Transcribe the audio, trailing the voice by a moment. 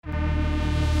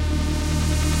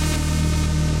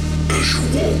As you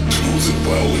walk through the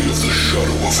valley of the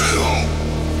shadow of hell,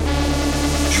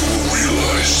 you will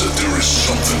realize that there is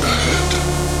something ahead.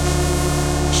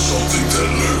 Something that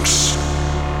lurks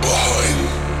behind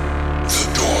the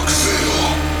dark veil.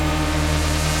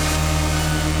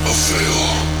 A veil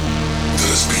that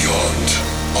is beyond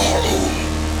our own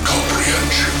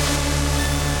comprehension.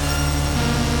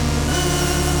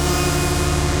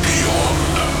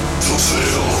 Beyond the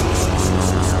veil.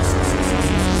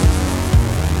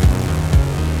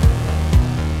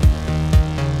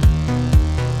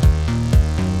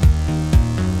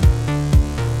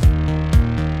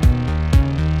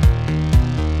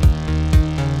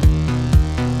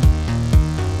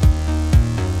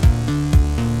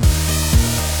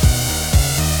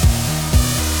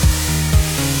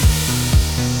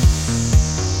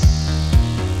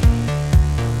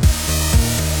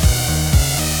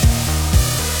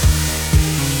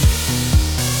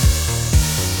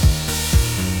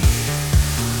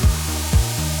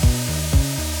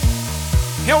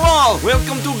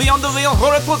 Welcome to Beyond the Veil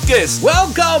Horror Podcast.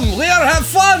 Welcome! We are have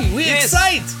fun! We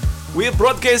excite! We are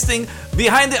broadcasting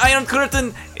behind the Iron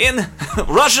Curtain in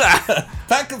Russia.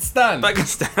 Pakistan,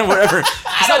 wherever.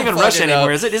 It's not even Russia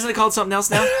anymore, is it? Isn't it called something else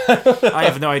now? I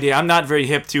have no idea. I'm not very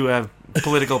hip to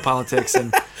political politics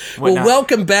and whatnot. Well,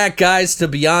 welcome back, guys, to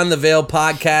Beyond the Veil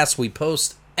Podcast. We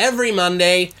post every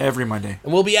Monday. And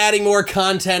we'll be adding more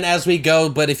content as we go,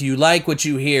 but if you like what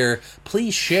you hear,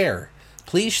 please share.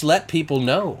 Please let people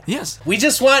know. Yes. We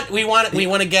want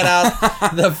to get out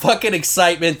the fucking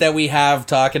excitement that we have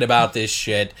talking about this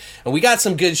shit. And we got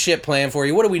some good shit planned for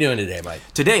you. What are we doing today, Mike?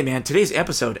 Today's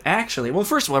episode, actually... Well,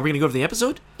 first of all, are we going to go to the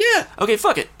episode? Yeah. Okay,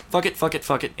 fuck it,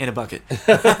 in a bucket.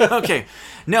 Okay.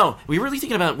 No, we were really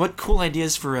thinking about what cool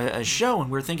ideas for a show, and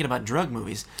we were thinking about drug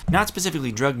movies. Not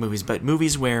specifically drug movies, but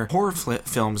movies where... Horror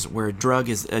films where a drug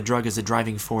is the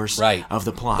driving force of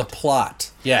the plot. The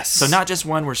plot, yes. So not just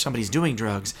one where somebody's doing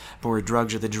drugs, but where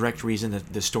drugs are the direct reason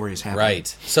that the story is happening. Right.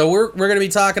 So we're going to be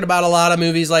talking about a lot of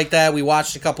movies like that. We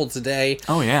watched a couple today.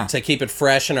 Oh, yeah. To keep it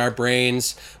fresh in our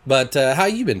brains. But how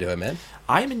you been doing, man?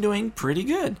 I've been doing pretty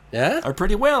good. Yeah? Or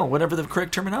pretty well, whatever the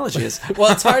correct terminology is.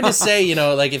 Well, it's hard to say,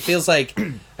 it feels like,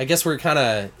 I guess we're kind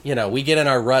of, we get in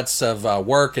our ruts of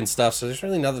work and stuff, so there's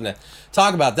really nothing to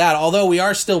talk about that. Although we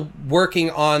are still working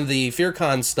on the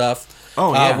FearCon stuff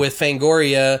with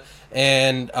Fangoria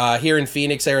and here in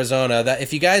Phoenix, Arizona. That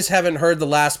if you guys haven't heard the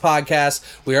last podcast,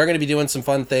 we are going to be doing some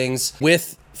fun things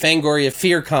with Fangoria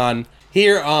FearCon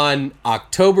here on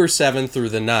October 7th through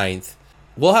the 9th.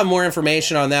 We'll have more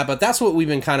information on that, but that's what we've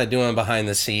been kind of doing behind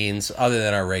the scenes other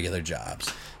than our regular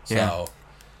jobs. So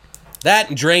that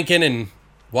and drinking and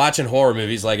watching horror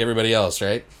movies like everybody else,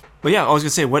 right? But yeah, I was going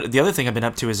to say, the other thing I've been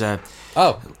up to is...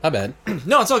 Oh, my bad.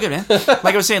 No, it's all good, man. Like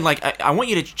I was saying, I want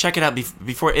you to check it out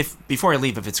before I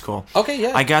leave, if it's cool. Okay,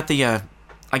 yeah. I got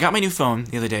my new phone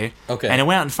the other day. Okay. And I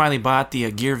went out and finally bought the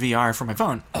Gear VR for my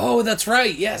phone. Oh, that's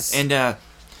right, yes. And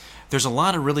there's a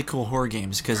lot of really cool horror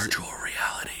games because...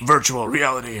 Virtual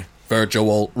reality.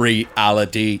 Virtual.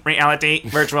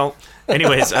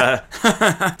 Anyways,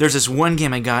 there's this one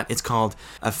game I got. It's called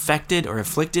Affected or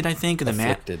Afflicted, I think.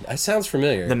 Afflicted. That sounds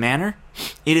familiar. The Manor.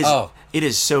 It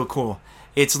is so cool.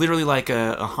 It's literally like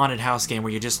a haunted house game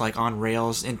where you're just like on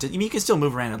rails, and you can still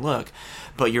move around and look,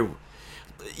 but you're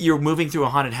moving through a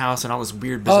haunted house and all this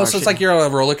weird bizarre so it's like you're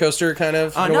on a roller coaster kind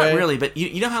of not really, but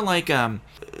you know how like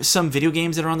some video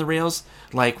games that are on the rails,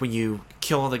 like when you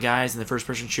kill all the guys in the first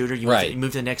person shooter, you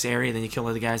move to the next area, then you kill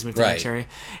all the guys, move to the next area.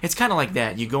 It's kind of like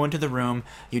that. You go into the room,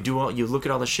 you look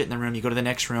at all the shit in the room, you go to the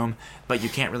next room, but you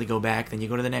can't really go back. Then you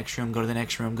go to the next room, go to the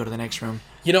next room, go to the next room.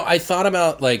 I thought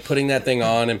about like putting that thing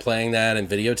on and playing that and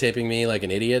videotaping me like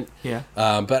an idiot. Yeah.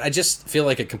 But I just feel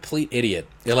like a complete idiot.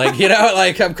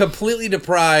 Like I'm completely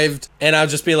deprived, and I'll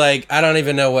just be like, I don't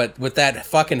even know what with that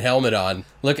fucking helmet on.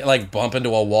 Look at like bump into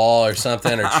a wall or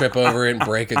something, or trip over it and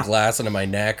break a glass into my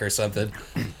neck or something.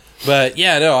 But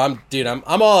yeah, no,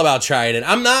 I'm all about trying it.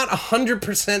 I'm not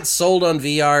 100% sold on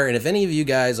VR, and if any of you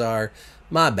guys are,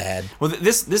 my bad. Well,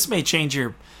 this may change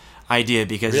your idea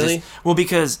because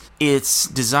because it's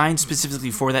designed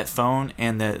specifically for that phone,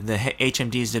 and the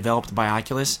HMD is developed by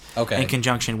Oculus in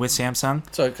conjunction with Samsung.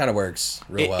 So it kind of works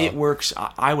real well. It works.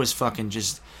 I was fucking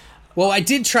just... Well, I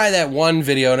did try that one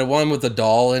video, and the one with the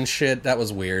doll and shit. That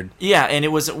was weird. Yeah, and it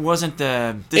wasn't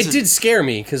the... It did scare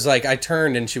me, because like I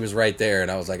turned and she was right there,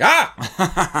 and I was like,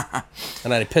 ah!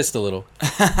 And I pissed a little.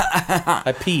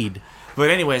 I peed.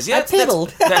 But anyways, yeah. I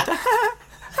piddled.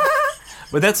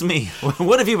 But that's me.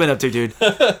 What have you been up to, dude?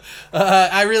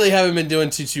 I really haven't been doing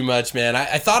too much, man.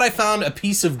 I thought I found a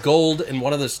piece of gold in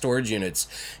one of the storage units.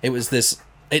 It was this...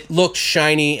 It looked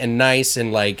shiny and nice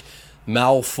and like...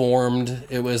 malformed.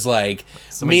 It was like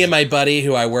me and my buddy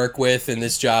who I work with in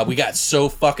this job, we got so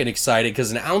fucking excited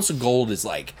because an ounce of gold is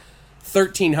like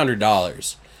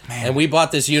 $1,300. And we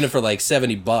bought this unit for like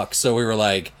 $70. So we were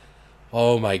like,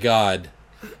 oh my God.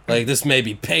 Like, this may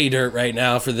be pay dirt right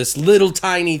now for this little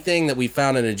tiny thing that we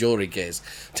found in a jewelry case.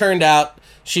 Turned out,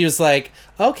 she was like,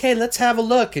 okay, let's have a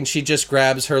look. And she just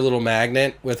grabs her little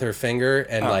magnet with her finger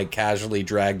and, like, casually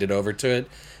dragged it over to it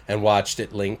and watched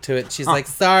it link to it. She's like,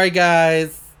 sorry,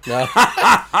 guys. No.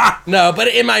 No, but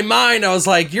in my mind, I was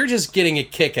like, you're just getting a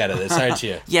kick out of this, aren't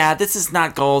you? Yeah, this is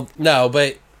not gold. No,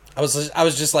 but I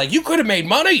was just like, you could have made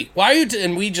money. Why are you?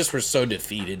 And we just were so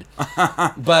defeated.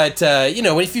 But, you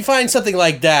know, if you find something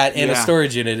like that in a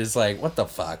storage unit, it's like, what the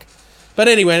fuck? But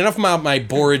anyway, enough about my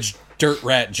borage dirt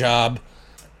rat job.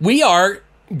 We are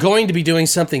going to be doing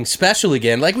something special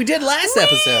again, like we did last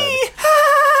episode.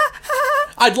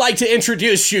 I'd like to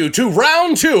introduce you to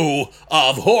round 2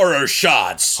 of Horror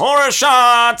Shots. Horror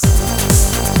Shots!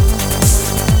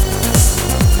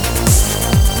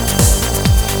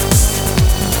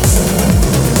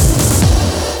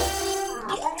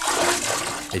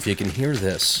 If you can hear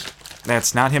this.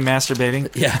 That's not him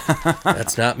masturbating? Yeah,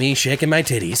 that's not me shaking my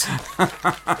titties.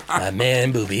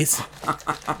 Man, boobies.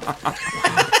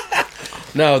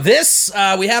 No, this,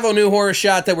 we have a new horror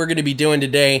shot that we're going to be doing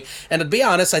today. And to be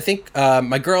honest, I think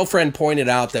my girlfriend pointed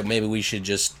out that maybe we should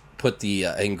just put the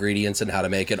ingredients and how to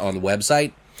make it on the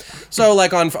website. So,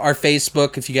 like on our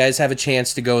Facebook, if you guys have a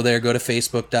chance to go there, go to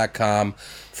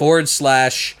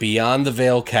facebook.com/Beyond the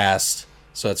Veilcast.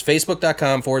 So it's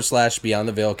facebook.com/Beyond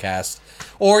the Veilcast.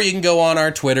 Or you can go on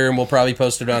our Twitter, and we'll probably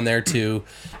post it on there too,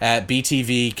 at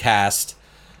BTVcast.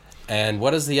 And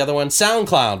what is the other one?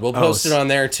 SoundCloud. We'll post it on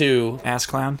there too. Ass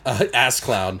Clown? Ass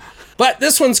Clown. But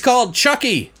this one's called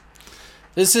Chucky.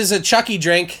 This is a Chucky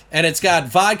drink, and it's got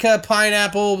vodka,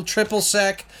 pineapple, triple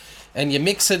sec, and you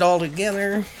mix it all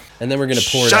together, and then we're going to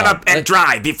pour it out. Shut up and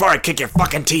drive before I kick your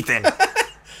fucking teeth in.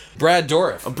 Brad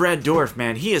Dourif. Brad Dourif,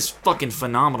 man. He is fucking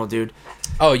phenomenal, dude.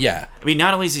 Oh, yeah. I mean,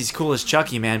 not only is he cool as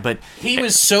Chucky, man, but... He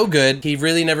was so good, he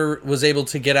really never was able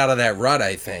to get out of that rut,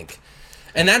 I think.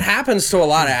 And that happens to a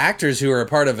lot of actors who are a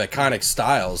part of iconic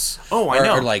styles. Oh, I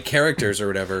know. Or like characters or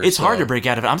whatever. It's hard to break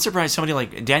out of it. I'm surprised somebody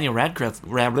like Daniel Radcliffe...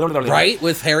 Right?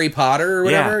 With Harry Potter or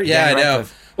whatever? Yeah, I know.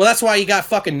 Well, that's why he got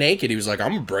fucking naked. He was like,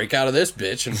 I'm going to break out of this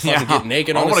bitch and fucking get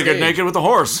naked on the stage. I want to get naked with a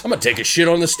horse. I'm going to take a shit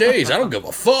on the stage. I don't give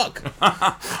a fuck.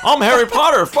 I'm Harry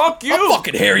Potter. Fuck you. I'm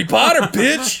fucking Harry Potter,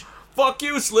 bitch. Fuck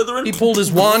you, Slytherin. He pulled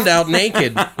his wand out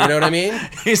naked. You know what I mean?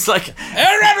 He's like,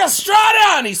 Aaron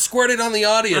Estrada! And he squirted on the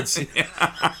audience.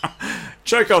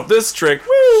 Check out this trick.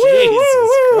 Jesus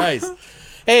Christ.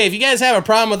 Hey, if you guys have a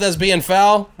problem with us being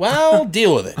foul, well,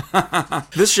 deal with it.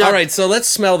 This shot. All right, so let's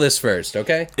smell this first,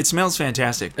 okay? It smells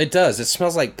fantastic. It does. It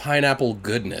smells like pineapple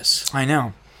goodness. I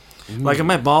know. Like if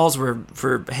my balls were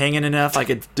for hanging enough, I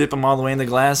could dip them all the way in the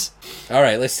glass. All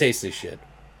right, let's taste this shit.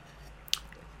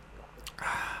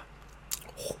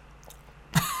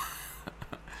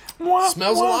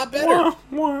 Smells a lot better.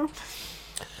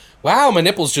 Wow, my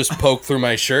nipples just poked through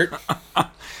my shirt.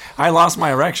 I lost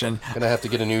my erection. Gonna have to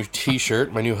get a new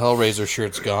t-shirt. My new Hellraiser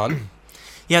shirt's gone.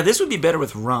 Yeah, this would be better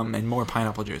with rum and more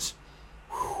pineapple juice.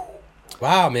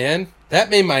 Wow, man.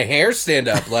 That made my hair stand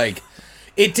up. Like,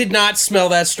 it did not smell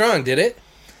that strong, did it?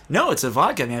 No, it's a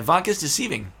vodka, man. Vodka's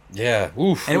deceiving. Yeah.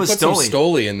 Oof. And it was put some Stoli.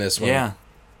 Stoli in this one. Yeah.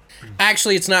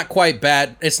 Actually, it's not quite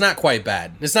bad. It's not quite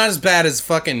bad. It's not as bad as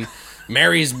fucking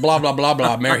Mary's blah, blah, blah,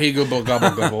 blah. Mary's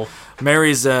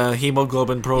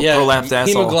hemoglobin prolapsed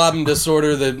asshole. Hemoglobin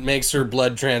disorder that makes her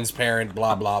blood transparent,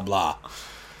 blah, blah, blah.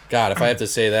 God, if I have to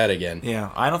say that again.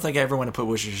 Yeah, I don't think I ever want to put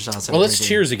Worcestershire sauce in. Well, let's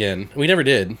cheers again. We never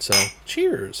did, so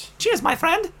cheers. Cheers, my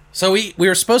friend. So we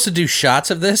were supposed to do shots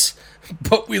of this,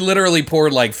 but we literally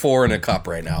poured like 4 in a cup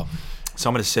right now. So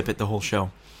I'm going to sip it the whole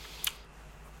show.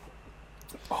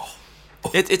 Oh.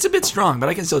 It's a bit strong, but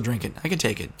I can still drink it. I can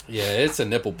take it. Yeah, it's a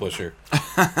nipple pusher.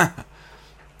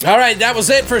 All right, that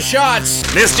was it for shots.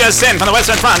 This just in from the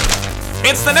Western Front.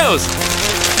 It's the news.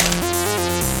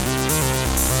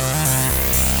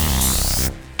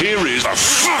 Here is the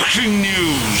fucking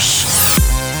news.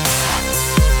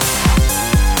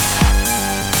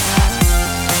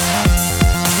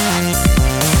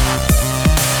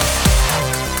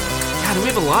 God, we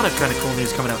have a lot of kind of cool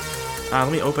news coming up.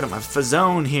 Let me open up my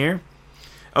Fazone here.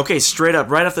 Okay, straight up,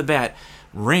 right off the bat,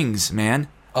 Rings, man.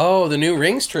 Oh, the new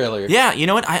Rings trailer. Yeah, you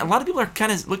know what? A lot of people are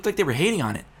kind of looked like they were hating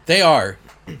on it. They are.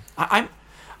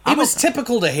 It was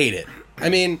typical to hate it. I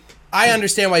mean, I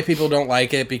understand why people don't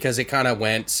like it because it kind of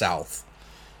went south.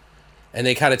 And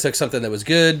they kind of took something that was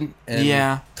good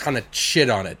and kind of shit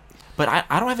on it. But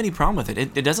I don't have any problem with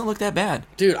it. It doesn't look that bad.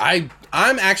 Dude, I'm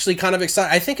actually kind of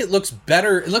excited. I think it looks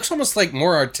better. It looks almost like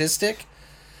more artistic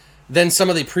than some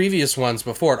of the previous ones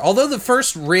before it. Although the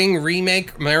first Ring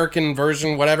remake, American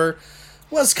version, whatever,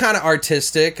 was kind of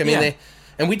artistic. I mean,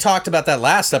 and we talked about that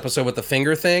last episode with the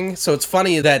finger thing. So it's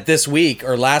funny that this week,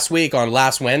 or last week on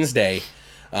last Wednesday,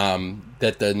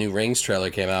 that the new Rings trailer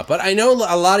came out. But I know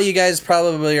a lot of you guys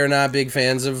probably are not big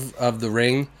fans of the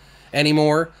Ring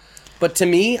anymore. But to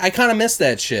me, I kind of miss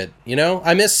that shit, you know?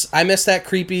 I miss that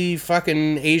creepy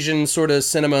fucking Asian sort of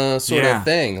cinema sort of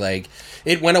thing. Like,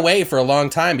 it went away for a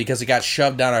long time because it got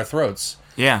shoved down our throats.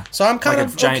 Yeah. So I'm kind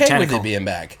of okay tentacle. with it being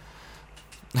back.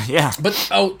 Yeah. But,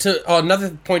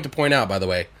 another point to point out, by the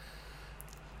way.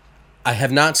 I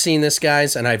have not seen this,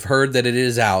 guys, and I've heard that it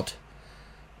is out.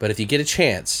 But if you get a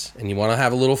chance and you want to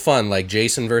have a little fun, like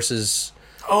Jason versus...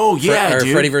 Oh, yeah, or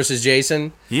dude. Freddy versus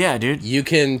Jason. Yeah, dude. You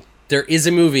can... There is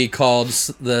a movie called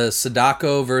the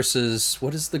Sadako versus...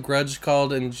 What is the Grudge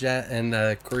called in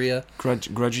Korea?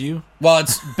 Grudge you? Well,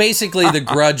 it's basically the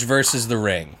Grudge versus the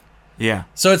Ring. Yeah.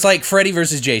 So it's like Freddy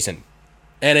versus Jason.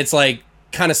 And it's like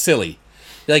kind of silly.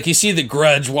 Like you see the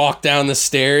Grudge walk down the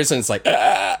stairs and it's like...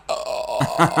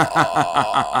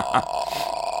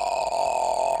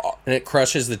 and it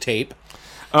crushes the tape.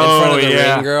 In front of the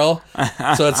Ring girl.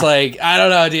 So it's like, I don't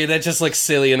know, dude. That just looks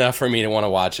silly enough for me to want to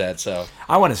watch that. So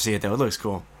I want to see it, though. It looks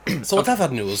cool. So what other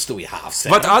news do we have,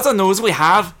 Sam? What other news we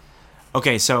have?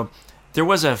 Okay, so there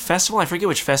was a festival. I forget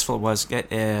which festival it was.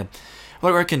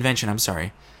 Or a convention, I'm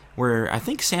sorry. Where I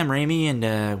think Sam Raimi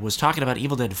and was talking about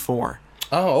Evil Dead 4.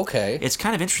 Oh, okay. It's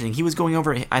kind of interesting. He was going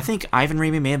over... I think Ivan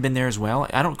Raimi may have been there as well.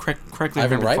 I don't correctly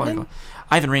remember.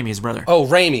 Ivan Raimi, his brother. Oh,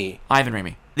 Raimi. Ivan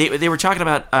Raimi. They were talking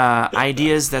about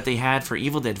ideas that they had for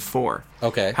Evil Dead 4.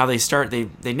 Okay. How they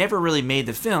never really made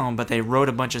the film, but they wrote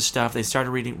a bunch of stuff. They started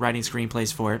writing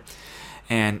screenplays for it,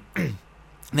 and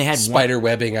they had spider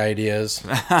webbing ideas. Is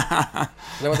that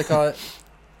what they call it?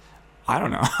 I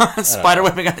don't know. Spider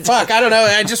webbing ideas. Fuck, I don't know.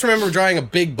 I just remember drawing a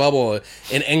big bubble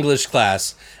in English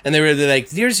class, and they're like,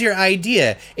 "Here's your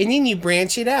idea," and then you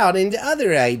branch it out into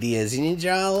other ideas, and you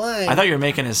draw a line. I thought you were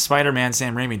making a Spider-Man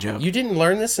Sam Raimi joke. You didn't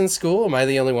learn this in school? Am I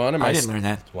the only one? I didn't learn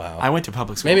that. Wow. I went to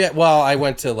public school. I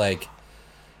went to like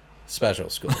special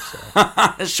school,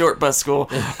 so. Short bus school,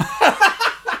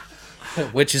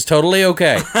 which is totally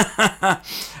okay.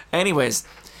 Anyways.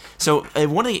 So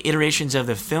one of the iterations of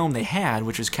the film they had,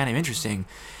 which was kind of interesting,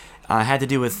 had to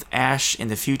do with Ash in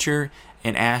the future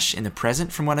and Ash in the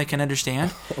present, from what I can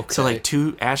understand. Okay. So like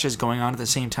two Ashes going on at the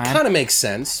same time. Kind of makes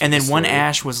sense. And then one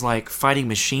Ash was like fighting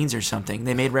machines or something.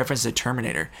 They made reference to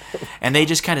Terminator. And they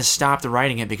just kind of stopped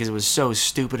writing it because it was so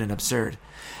stupid and absurd.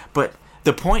 But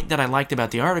the point that I liked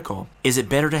about the article is it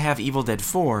better to have Evil Dead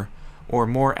 4 or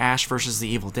more Ash versus the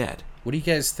Evil Dead? What do you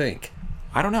guys think?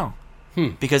 I don't know.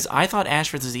 Because I thought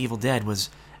Ash vs. the Evil Dead was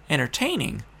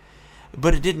entertaining,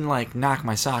 but it didn't like knock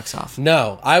my socks off.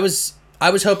 No, I was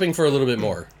hoping for a little bit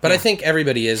more, but I think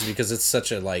everybody is because it's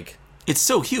such a like. It's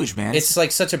so huge, man. It's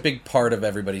like such a big part of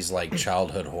everybody's like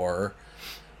childhood horror.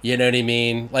 You know what I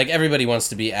mean? Like everybody wants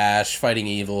to be Ash fighting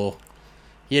evil.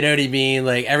 You know what I mean?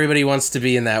 Like everybody wants to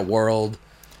be in that world.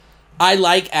 I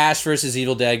like Ash vs.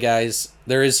 Evil Dead, guys.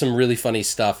 There is some really funny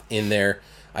stuff in there.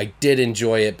 I did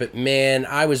enjoy it, but man,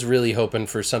 I was really hoping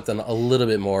for something a little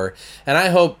bit more. And I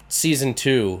hope season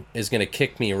 2 is going to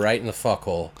kick me right in the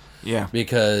fuckhole. Yeah.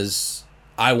 Because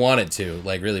I want it to,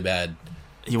 like, really bad.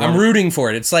 I'm rooting for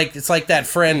it. It's like that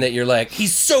friend that you're like,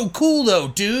 he's so cool though,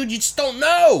 dude. You just don't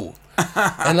know.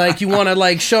 And like you want to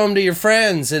like show him to your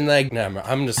friends and like, no, I'm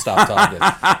going to stop talking.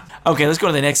 Okay, let's go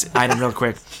to the next item real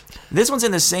quick. This one's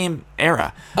in the same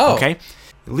era. Oh. Okay.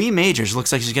 Lee Majors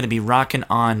looks like she's going to be rocking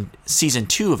on season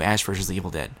 2 of Ash vs. the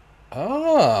Evil Dead.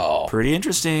 Oh. Pretty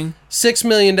interesting. $6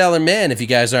 Million Man, if you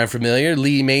guys aren't familiar.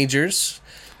 Lee Majors.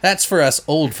 That's for us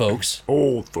old folks.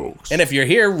 Old folks. And if you're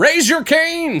here, raise your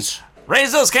canes.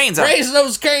 Raise those canes up. Raise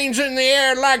those canes in the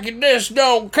air like you just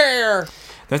don't care.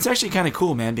 That's actually kind of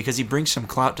cool, man, because he brings some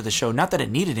clout to the show. Not that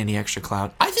it needed any extra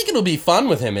clout. I think it'll be fun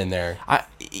with him in there.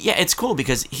 Yeah, it's cool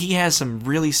because he has some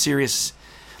really serious...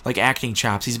 like acting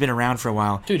chops. He's been around for a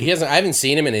while. Dude, I haven't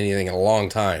seen him in anything in a long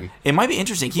time. It might be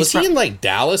interesting. Was he in like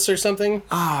Dallas or something?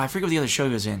 I forget what the other show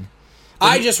he was in.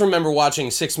 I just remember watching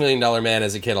 $6 Million Man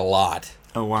as a kid a lot.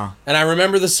 Oh, wow. And I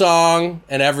remember the song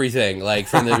and everything, like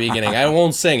from the beginning. I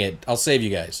won't sing it. I'll save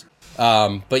you guys.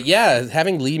 But yeah,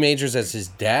 having Lee Majors as his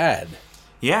dad.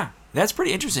 Yeah, that's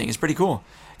pretty interesting. It's pretty cool.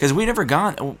 Because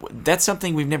that's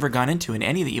something we've never gone into in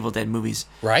any of the Evil Dead movies.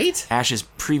 Right? Ash's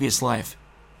previous life.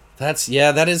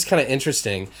 That is kind of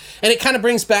interesting. And it kind of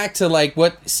brings back to like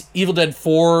what Evil Dead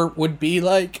 4 would be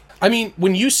like. I mean,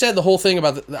 when you said the whole thing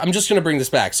about I'm just going to bring this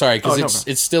back. Sorry, because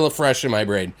it's still fresh in my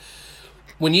brain.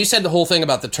 When you said the whole thing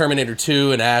about the Terminator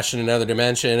 2 and Ash in Another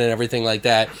Dimension and everything like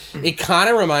that, it kind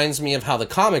of reminds me of how the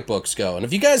comic books go. And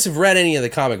if you guys have read any of the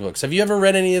comic books, have you ever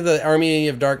read any of the Army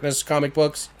of Darkness comic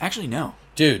books? Actually, no.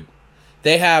 Dude,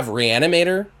 they have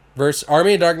Reanimator versus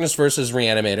Army of Darkness versus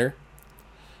Reanimator.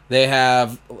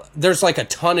 There's like a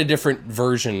ton of different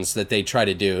versions that they try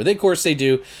to do. Of course, they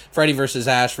do Freddy versus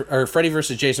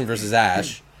Jason versus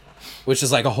Ash, which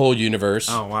is like a whole universe.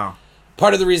 Oh, wow.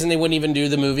 Part of the reason they wouldn't even do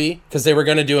the movie, because they were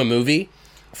going to do a movie,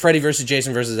 Freddy versus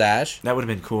Jason versus Ash. That would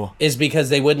have been cool. Is because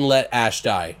they wouldn't let Ash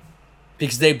die.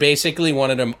 Because they basically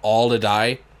wanted them all to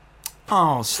die.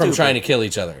 Oh, stupid. From trying to kill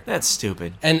each other. That's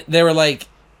stupid. And they were like,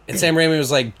 and Sam Raimi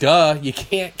was like, duh, you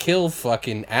can't kill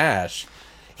fucking Ash.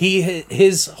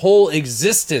 His whole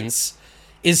existence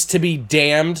is to be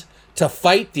damned to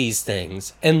fight these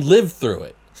things and live through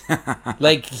it.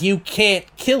 Like, you can't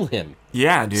kill him.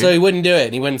 Yeah, dude. So he wouldn't do it,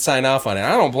 and he wouldn't sign off on it.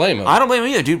 I don't blame him. I don't blame him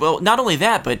either, dude. Well, not only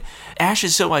that, but Ash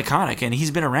is so iconic, and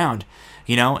he's been around,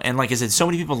 you know? And like I said, so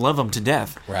many people love him to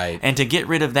death. Right. And to get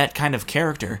rid of that kind of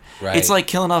character, right. It's like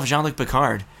killing off Jean-Luc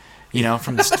Picard, you know,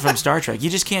 from Star Trek. You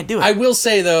just can't do it. I will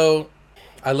say, though,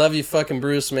 I love you fucking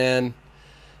Bruce, man.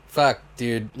 Fuck,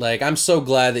 dude. Like, I'm so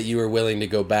glad that you were willing to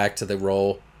go back to the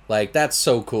role. Like, that's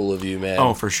so cool of you, man.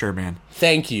 Oh, for sure, man.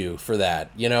 Thank you for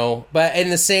that, you know? But in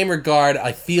the same regard,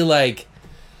 I feel like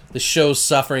the show's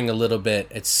suffering a little bit.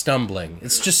 It's stumbling.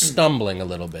 It's just stumbling a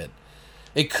little bit.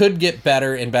 It could get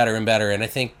better and better and better, and I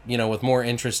think, you know, with more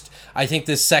interest, I think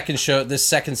this second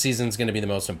season is going to be the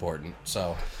most important.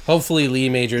 So, hopefully Lee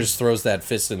Majors throws that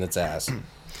fist in its ass.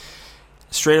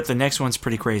 Straight up, the next one's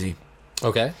pretty crazy.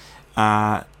 Okay.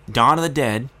 Dawn of the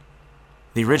Dead,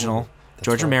 the original,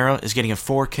 George Romero is getting a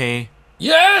 4K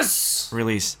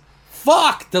release.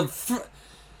 Fuck!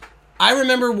 I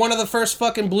remember one of the first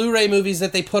fucking Blu-ray movies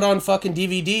that they put on fucking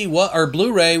DVD or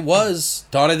Blu-ray was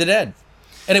Dawn of the Dead.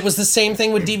 And it was the same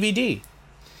thing with DVD.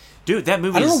 Dude, that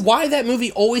movie I don't know why that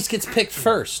movie always gets picked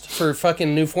first for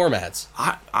fucking new formats.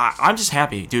 I'm just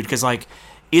happy, dude, because, like,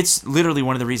 it's literally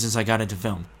one of the reasons I got into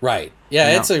film. Right. Yeah,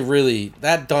 you know? It's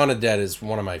that Dawn of the Dead is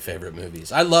one of my favorite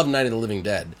movies. I love Night of the Living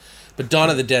Dead, but Dawn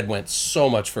of the Dead went so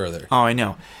much further. Oh, I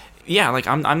know. Yeah, like,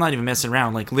 I'm not even messing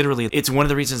around. Like, literally, it's one of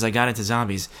the reasons I got into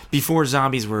zombies before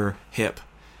zombies were hip.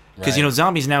 Because, you know,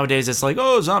 zombies nowadays, it's like,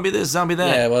 oh, zombie this, zombie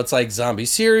that. Yeah, well, it's like zombie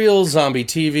cereals, zombie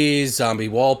TVs, zombie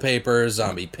wallpaper,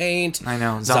 zombie paint. I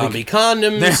know. Zombie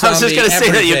condoms, I was just going to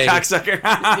say that, you cocksucker.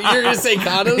 You're going to say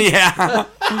condoms? Yeah.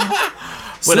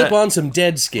 Slip on some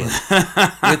dead skin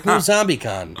with no zombie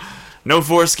con. No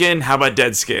foreskin, how about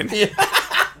dead skin? Yeah.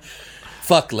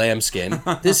 Fuck lambskin.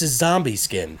 This is zombie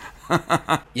skin.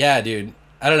 Yeah, dude.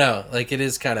 I don't know. Like, it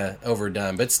is kind of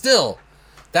overdone. But still,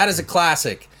 that is a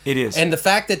classic. It is. And the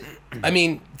fact that, I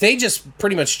mean, they just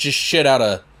pretty much just shit out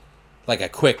a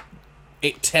quick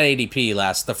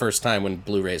 1080p the first time when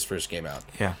Blu-rays first came out.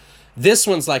 Yeah. This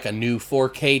one's like a new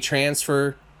 4K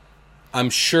transfer.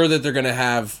 I'm sure that they're going to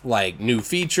have, like, new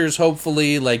features,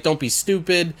 hopefully. Like, don't be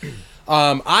stupid.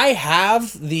 I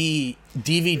have the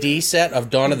DVD set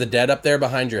of Dawn of the Dead up there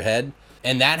behind your head.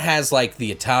 And that has, like,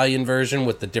 the Italian version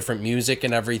with the different music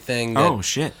and everything. Oh,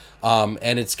 shit.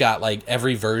 And it's got, like,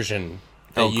 every version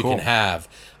that you can have.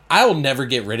 I will never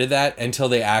get rid of that until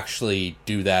they actually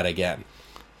do that again.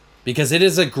 Because it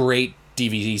is a great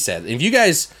DVD set. If you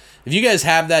guys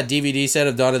have that DVD set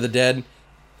of Dawn of the Dead,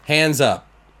 hands up.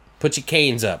 Put your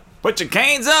canes up. Put your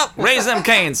canes up. Raise them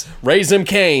canes. Raise them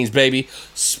canes, baby.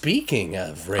 Speaking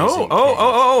of raising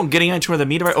canes. Getting into the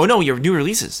meat of our... Oh, no, your new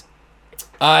releases.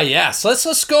 Yes.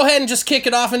 Let's go ahead and just kick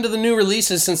it off into the new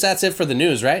releases since that's it for the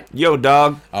news, right? Yo,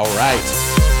 dog. All right.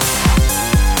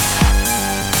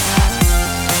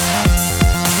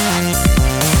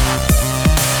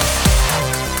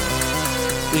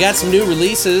 We got some new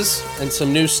releases and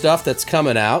some new stuff that's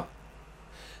coming out.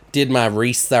 Did my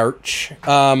research.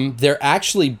 They're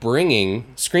actually bringing...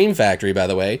 Scream Factory, by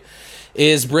the way,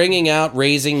 is bringing out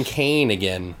Raising Cain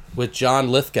again with John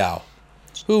Lithgow,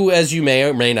 who, as you may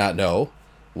or may not know,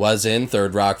 was in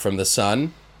Third Rock from the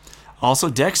Sun. Also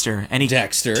Dexter. And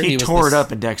Dexter. He tore it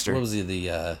up in Dexter. What was he,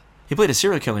 He played a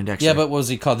serial killer in Dexter. Yeah, but what was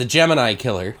he called? The Gemini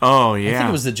Killer. Oh, yeah. I think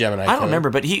it was the Gemini Killer. I don't remember,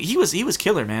 but he was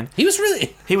killer, man. He was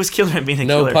really... He was killer at being a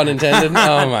no killer. No pun intended.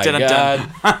 Oh, my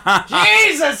God.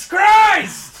 Jesus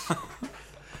Christ!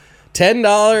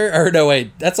 $10... Or, no,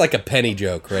 wait. That's like a penny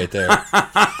joke right there. All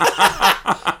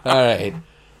right.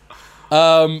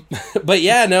 But,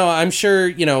 yeah, no, I'm sure,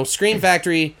 you know, Scream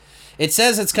Factory... It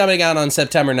says it's coming out on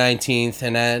September 19th,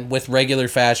 and with regular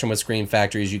fashion with Scream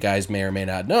Factory, as you guys may or may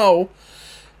not know,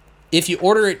 if you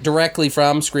order it directly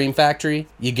from Scream Factory,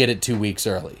 you get it 2 weeks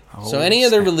early. So any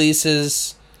of the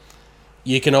releases,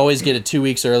 you can always get it 2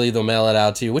 weeks early. They'll mail it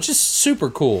out to you, which is super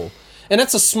cool. And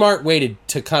that's a smart way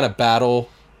to kind of battle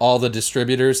all the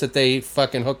distributors that they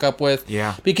fucking hook up with.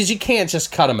 Yeah. Because you can't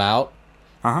just cut them out.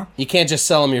 Uh-huh. You can't just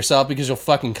sell them yourself because you'll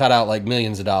fucking cut out like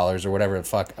millions of dollars or whatever the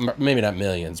fuck. Maybe not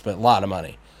millions, but a lot of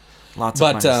money. Lots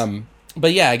of money.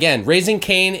 But yeah, again, Raising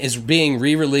Cain is being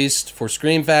re-released for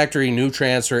Scream Factory, new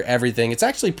transfer, everything. It's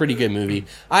actually a pretty good movie.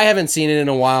 I haven't seen it in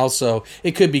a while, so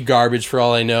it could be garbage for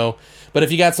all I know. But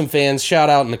if you got some fans, shout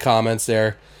out in the comments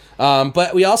there.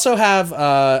 But we also have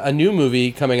a new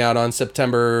movie coming out on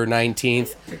September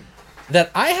 19th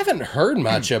that I haven't heard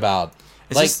much about.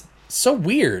 So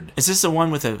weird. Is this the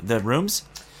one with the rooms?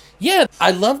 Yeah,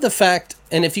 I love the fact,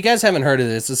 and if you guys haven't heard of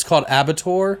this, it's called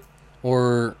Abattoir,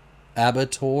 or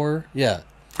Abattoir, yeah.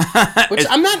 Which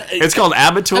I'm not. It's called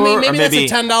Abattoir. I mean, maybe that's a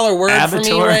 $10 word Abattoir. for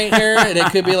me right here, and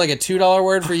it could be like a $2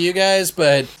 word for you guys.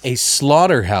 But a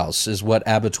slaughterhouse is what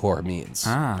Abattoir means.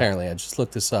 Apparently, I just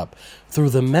looked this up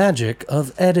through the magic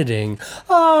of editing.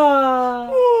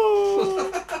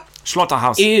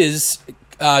 Slaughterhouse is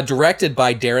directed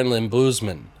by Darren Lynn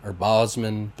Bousman. Or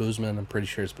Bousman, I'm pretty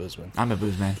sure it's Bousman. I'm a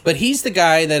Bousman. But he's the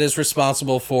guy that is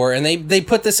responsible for, and they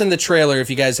put this in the trailer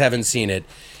if you guys haven't seen it,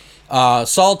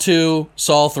 Saw 2,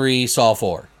 Saw 3, Saw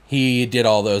 4. He did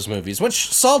all those movies, which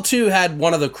Saw 2 had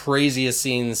one of the craziest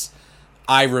scenes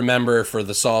I remember for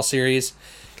the Saw series,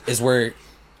 is where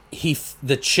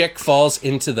the chick falls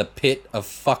into the pit of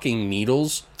fucking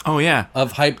needles. Oh, yeah.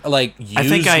 Of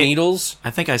used needles. I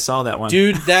think I saw that one.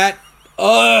 Dude, that...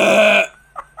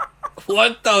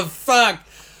 What the fuck?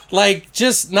 Like,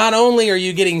 just not only are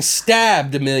you getting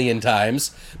stabbed a million times,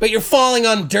 but you're falling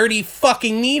on dirty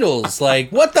fucking needles.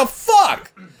 Like, what the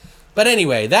fuck? But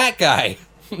anyway, that guy,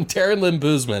 Darren Lynn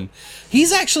Bousman,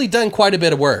 he's actually done quite a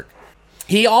bit of work.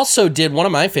 He also did one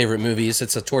of my favorite movies.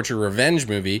 It's a torture revenge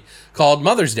movie called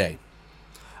Mother's Day.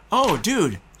 Oh,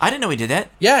 dude. I didn't know he did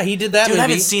that. Yeah, he did that movie. Dude, I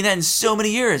haven't seen that in so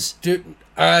many years. Dude,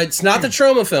 it's not the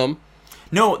trauma film.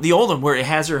 No, the old one where it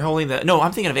has her holding the... No,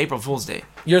 I'm thinking of April Fool's Day.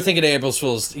 You're thinking of April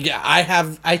Fool's. Yeah,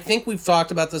 I think we've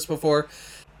talked about this before.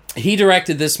 He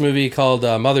directed this movie called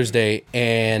Mother's Day,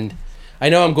 and I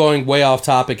know I'm going way off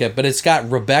topic, but it's got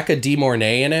Rebecca De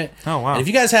Mornay in it. Oh, wow. And if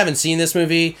you guys haven't seen this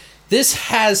movie, this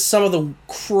has some of the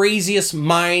craziest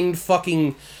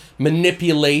mind-fucking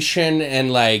manipulation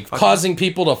and, causing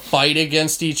people to fight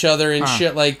against each other and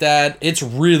shit like that. It's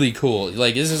really cool.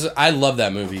 I love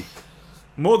that movie.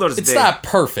 Mother's Day. It's not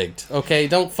perfect, okay?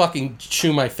 Don't fucking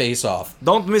chew my face off.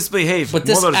 Don't misbehave. But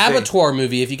this Mother's Abattoir Day.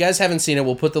 movie, if you guys haven't seen it,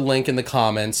 we'll put the link in the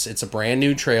comments. It's a brand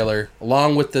new trailer,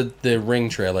 along with the Ring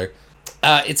trailer.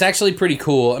 It's actually pretty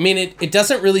cool. I mean, it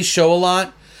doesn't really show a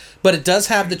lot, but it does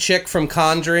have the chick from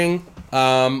Conjuring.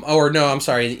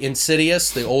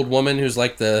 Insidious, the old woman who's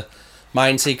like the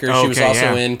mind seeker. She was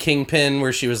also in Kingpin,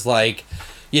 where she was like...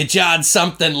 You jawed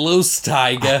something loose,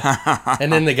 Tiger.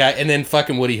 and then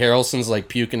fucking Woody Harrelson's like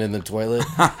puking in the toilet.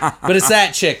 But it's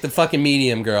that chick, the fucking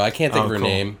medium girl. I can't think of her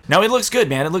name. No, it looks good,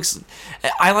 man.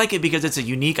 I like it because it's a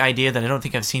unique idea that I don't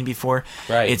think I've seen before.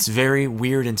 Right. It's very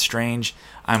weird and strange.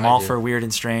 I'm all for weird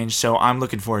and strange, so I'm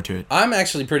looking forward to it. I'm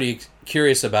actually pretty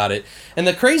curious about it. And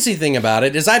the crazy thing about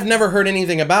it is I've never heard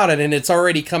anything about it, and it's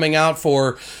already coming out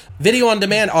for video on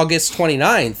demand August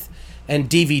 29th. And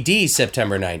DVD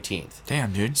September 19th.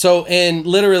 Damn, dude. So, and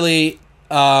literally,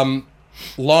 long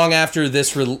after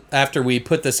after we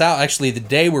put this out, actually the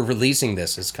day we're releasing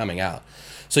this is coming out.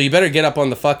 So you better get up on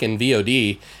the fucking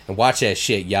VOD and watch that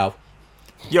shit, yo.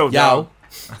 Yo.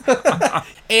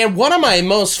 And one of my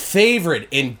most favorite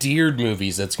endeared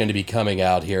movies that's going to be coming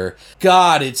out here.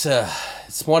 God, it's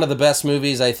one of the best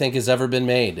movies I think has ever been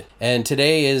made. And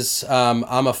today is,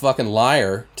 I'm a fucking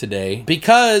liar today,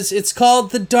 because it's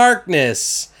called The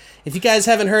Darkness. If you guys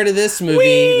haven't heard of this movie,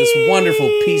 this wonderful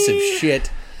piece of shit,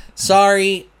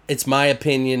 sorry, it's my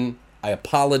opinion. I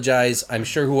apologize. I'm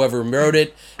sure whoever wrote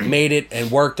it, made it, and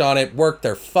worked on it, worked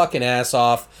their fucking ass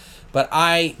off. But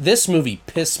this movie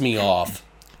pissed me off.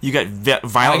 You got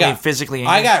violently, physically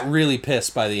angry? I got really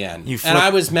pissed by the end. And I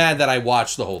was mad that I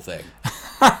watched the whole thing.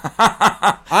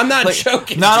 I'm not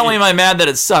joking. Not only am I mad that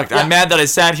it sucked, I'm mad that I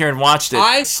sat here and watched it.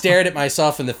 I stared at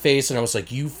myself in the face and I was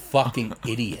like, you fucking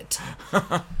idiot.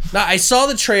 Now, I saw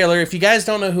the trailer. If you guys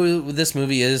don't know who this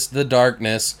movie is, The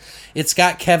Darkness, it's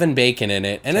got Kevin Bacon in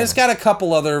it. And it's got a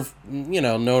couple other,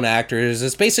 known actors.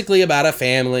 It's basically about a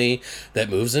family that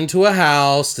moves into a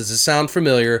house. Does it sound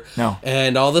familiar? No.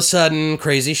 And all of a sudden,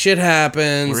 crazy shit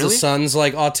happens. Really? The son's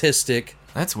like autistic.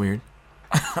 That's weird.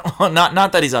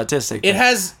 not that he's autistic. It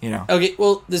has, Okay,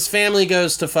 well, this family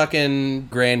goes to fucking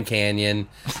Grand Canyon,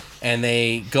 and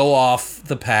they go off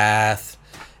the path,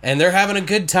 and they're having a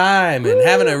good time and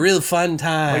having a real fun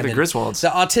time. Like the Griswolds. The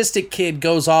autistic kid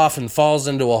goes off and falls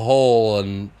into a hole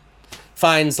and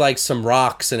finds like some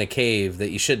rocks in a cave that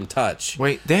you shouldn't touch.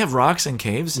 Wait, they have rocks in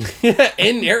caves?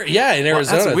 in Arizona. Well,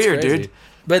 that's weird, dude.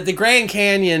 But the Grand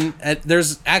Canyon,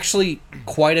 there's actually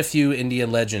quite a few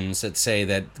Indian legends that say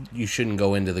that you shouldn't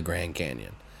go into the Grand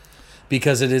Canyon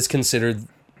because it is considered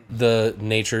the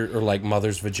nature or like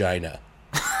mother's vagina.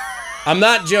 I'm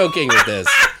not joking with this.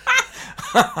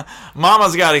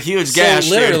 Mama's got a huge gash.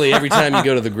 So literally every time you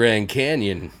go to the Grand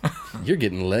Canyon, you're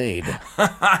getting laid.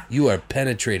 You are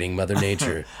penetrating Mother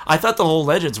Nature. I thought the whole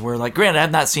legends were like, granted,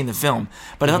 I've not seen the film,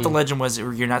 but I thought the legend was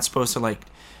you're not supposed to like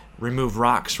remove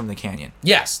rocks from the canyon.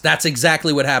 Yes, that's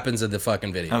exactly what happens in the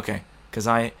fucking video. Okay, because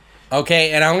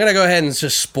Okay, and I'm going to go ahead and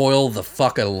just spoil the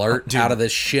fuck alert out of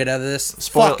this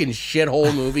fucking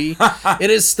shithole movie.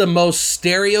 It is the most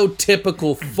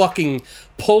stereotypical fucking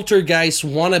poltergeist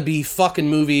wannabe fucking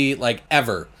movie like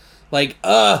ever. Like,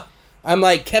 I'm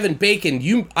like, Kevin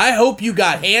Bacon, I hope you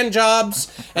got hand jobs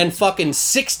and fucking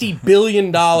 $60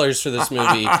 billion for this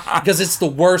movie because it's the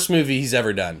worst movie he's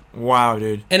ever done. Wow,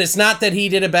 dude. And it's not that he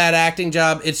did a bad acting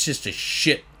job, it's just a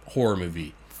shit horror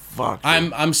movie. Fuck.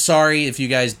 I'm sorry if you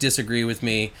guys disagree with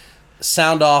me.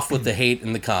 Sound off with the hate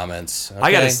in the comments.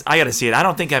 Okay? I gotta see it. I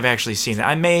don't think I've actually seen it.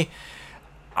 I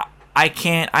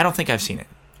don't think I've seen it.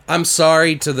 I'm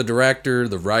sorry to the director,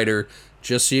 the writer.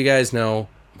 Just so you guys know,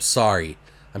 I'm sorry.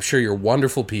 I'm sure you're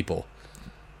wonderful people.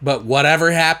 But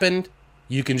whatever happened,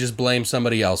 you can just blame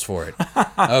somebody else for it.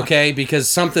 Okay? Because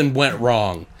something went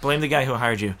wrong. Blame the guy who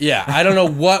hired you. Yeah, I don't know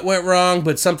what went wrong,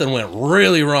 but something went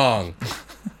really wrong.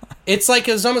 It's like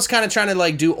it was almost kind of trying to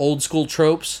like do old school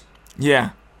tropes.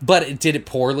 Yeah. But it did it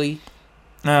poorly.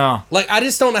 No. Like, I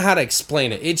just don't know how to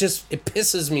explain it. It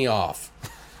pisses me off.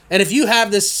 And if you have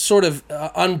this sort of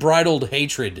unbridled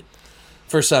hatred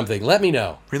for something, let me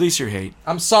know. Release your hate.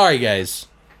 I'm sorry, guys.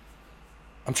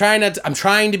 I'm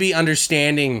trying to be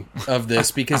understanding of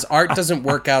this because art doesn't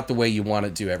work out the way you want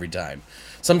it to every time.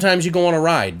 Sometimes you go on a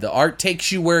ride. The art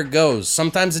takes you where it goes.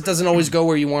 Sometimes it doesn't always go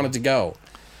where you want it to go.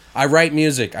 I write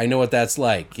music. I know what that's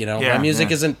like. You know, my music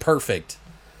isn't perfect.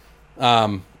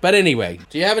 But anyway,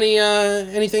 do you have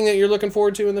anything that you're looking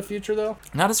forward to in the future, though?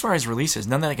 Not as far as releases.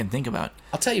 None that I can think about.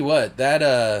 I'll tell you what. That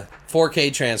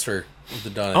 4K transfer of the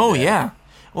Dawn. Oh, yeah.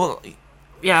 Well,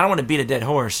 yeah, I don't want to beat a dead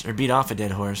horse or beat off a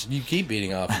dead horse. You keep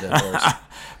beating off a dead horse.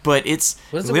 But it's...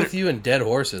 What is it with you and dead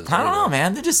horses? I don't know,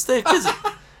 man. They're just...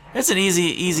 it's an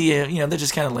easy, they're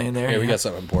just kind of laying there. Yeah, we got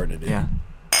something important to do. Yeah.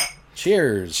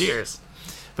 Cheers. Cheers.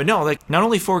 But no, like, not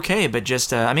only 4K, but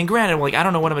just... granted, like, I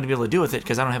don't know what I'm going to be able to do with it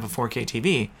because I don't have a 4K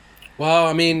TV. Well,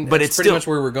 I mean, but it's pretty much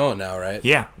where we're going now, right?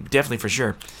 Yeah, definitely, for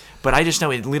sure. But I just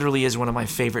know it literally is one of my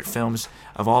favorite films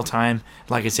of all time.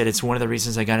 Like I said, it's one of the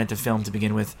reasons I got into film to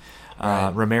begin with.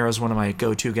 Right. Romero's one of my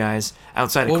go-to guys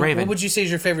outside of Craven. What would you say is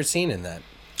your favorite scene in that?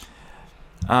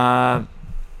 I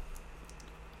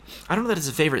don't know that it's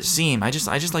a favorite scene. I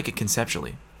just like it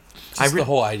conceptually. Just the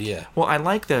whole idea. Well, I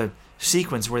like the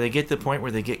sequence where they get to the point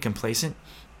where they get complacent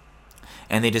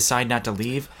and they decide not to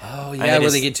leave. Oh, yeah,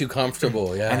 where they get too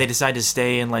comfortable, yeah. And they decide to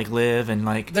stay and, like, live and,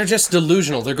 like... They're just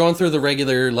delusional. They're going through the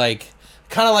regular, like,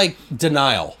 kind of like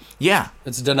denial. Yeah.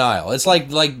 It's denial. It's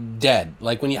like dead.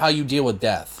 Like how you deal with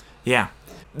death. Yeah.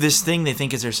 This thing they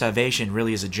think is their salvation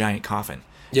really is a giant coffin.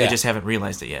 Yeah. They just haven't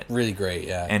realized it yet. Really great,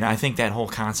 yeah. And I think that whole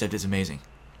concept is amazing.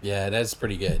 Yeah, that's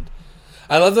pretty good.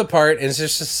 I love the part, and it's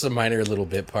just a minor little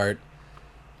bit part.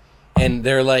 And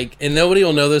they're like, and nobody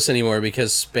will know this anymore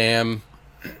because Spam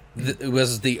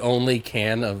was the only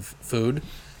can of food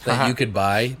that you could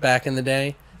buy back in the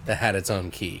day that had its own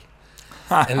key.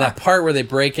 And that part where they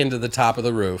break into the top of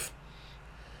the roof,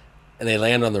 and they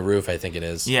land on the roof, I think it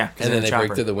is. Yeah. And then they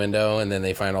break through the window, and then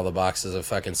they find all the boxes of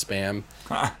fucking Spam.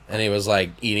 And he was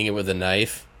like eating it with a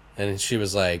knife, and she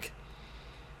was like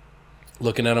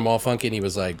looking at him all funky, and he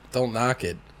was like, "Don't knock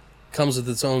it. Comes with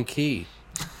its own key."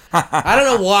 I don't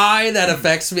know why that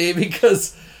affects me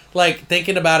because, like,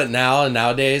 thinking about it now and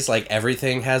nowadays, like,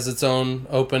 everything has its own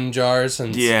open jars.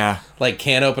 And, like,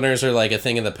 can openers are, like, a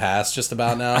thing in the past just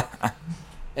about now.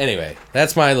 Anyway,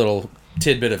 that's my little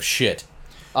tidbit of shit.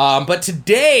 But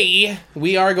today,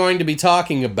 we are going to be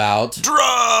talking about...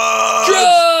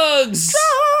 Drugs!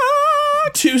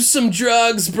 Do some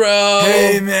drugs, bro.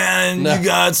 Hey, man, you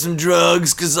got some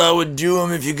drugs? Because I would do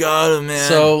them if you got them, man.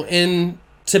 So,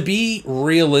 to be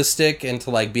realistic and to,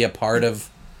 like, be a part of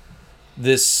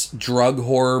this drug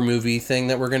horror movie thing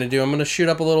that we're going to do, I'm going to shoot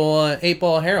up a little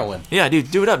 8-ball heroin. Yeah,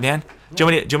 dude, do it up, man. Do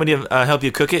you want me to help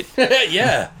you cook it?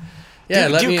 Yeah.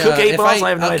 Yeah, do you cook 8 balls? I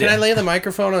have no idea. Can I lay the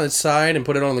microphone on its side and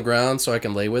put it on the ground so I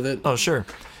can lay with it? Oh, sure.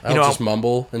 I'll just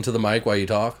mumble into the mic while you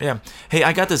talk. Yeah. Hey,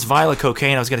 I got this vial of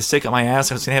cocaine. I was going to stick it up my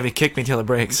ass. I was going to have you kick me until it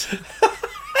breaks.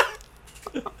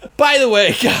 By the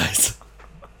way, guys,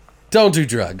 don't do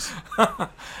drugs.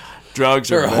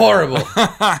 Drugs are horrible.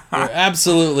 They're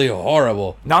absolutely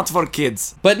horrible. Not for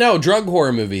kids. But no, drug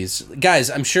horror movies.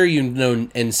 Guys, I'm sure you've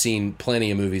known and seen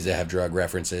plenty of movies that have drug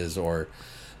references or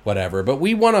whatever. But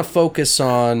we want to focus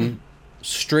on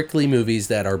strictly movies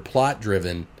that are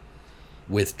plot-driven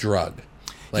with drug.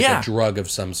 Like a drug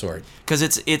of some sort. Because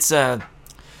it's I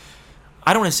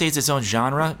don't want to say it's its own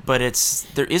genre, but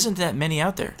there isn't that many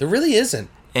out there. There really isn't.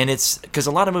 And it's because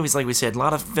a lot of movies, like we said, a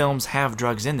lot of films have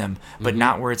drugs in them, but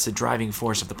not where it's the driving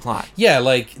force of the plot. Yeah,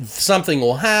 like something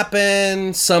will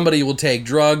happen, somebody will take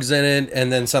drugs in it, and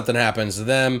then something happens to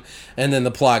them, and then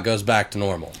the plot goes back to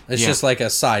normal. It's just like a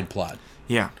side plot.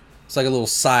 Yeah. It's like a little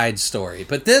side story.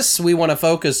 But this we want to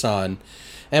focus on.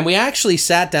 And we actually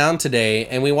sat down today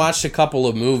and we watched a couple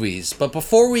of movies. But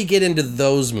before we get into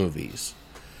those movies,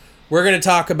 we're going to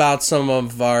talk about some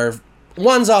of our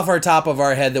ones off our top of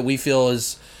our head that we feel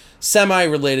is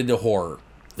semi-related to horror.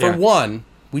 For one,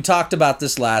 we talked about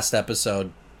this last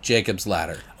episode, Jacob's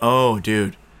Ladder. Oh,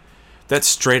 dude. That's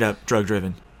straight up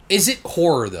drug-driven. Is it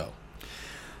horror, though?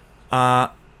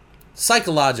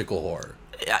 Psychological horror.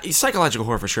 Psychological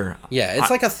horror, for sure. Yeah, it's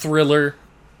like a thriller.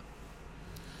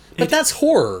 But that's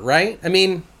horror, right? I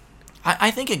mean... I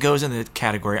think it goes in the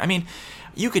category. I mean,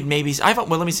 you could maybe... Well,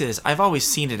 let me say this. I've always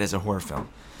seen it as a horror film.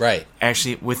 Right.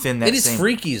 Actually, within that It is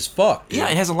freaky as fuck, dude. Yeah,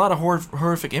 it has a lot of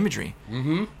horrific imagery.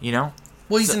 Mm-hmm. You know?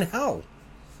 Well, he's in hell.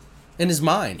 In his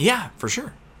mind. Yeah, for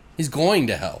sure. He's going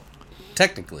to hell.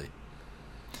 Technically.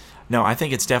 No, I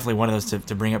think it's definitely one of those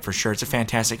to bring up for sure. It's a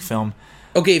fantastic film.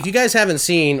 Okay, if you guys haven't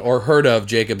seen or heard of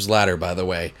Jacob's Ladder, by the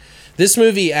way, this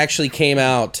movie actually came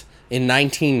out in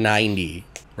 1990,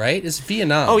 right? It's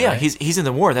Vietnam. Oh, yeah, right? he's in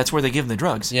the war. That's where they give him the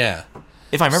drugs. Yeah.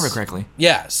 If I remember correctly.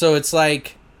 Yeah, so it's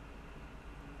like...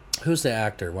 Who's the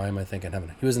actor? Why am I thinking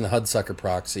him? He was in the Hudsucker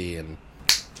Proxy and...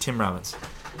 Tim Robbins.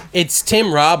 It's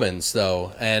Tim Robbins,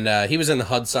 though, and he was in the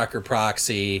Hudsucker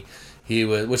Proxy,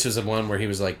 which was the one where he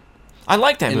was like... I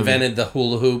like that invented movie. the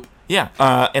hula hoop. Yeah,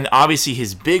 and obviously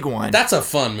his big one... That's a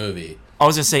fun movie. I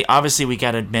was going to say, obviously we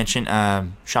got to mention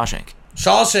Shawshank.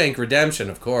 Shawshank Redemption,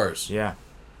 of course. Yeah.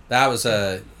 That was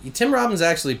Tim Robbins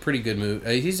actually a pretty good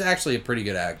movie. He's actually a pretty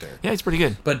good actor. Yeah, he's pretty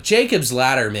good. But Jacob's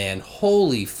Ladder, man,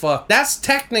 holy fuck. That's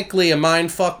technically a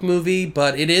mindfuck movie,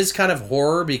 but it is kind of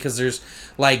horror because there's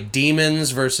like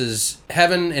demons versus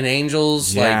heaven and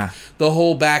angels, like the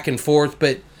whole back and forth.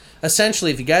 But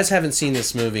essentially, if you guys haven't seen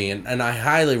this movie, and I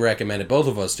highly recommend it, both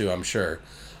of us do, I'm sure.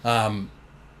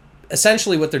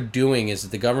 Essentially, what they're doing is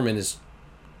that the government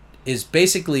is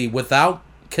basically, without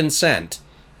consent,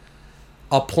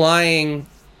 applying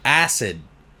acid,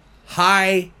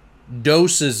 high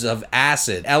doses of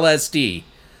acid, LSD,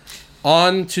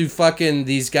 onto fucking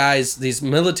these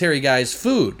military guys'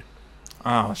 food.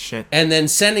 Oh, shit. And then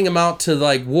sending them out to,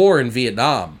 like, war in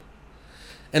Vietnam.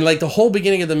 And, like, the whole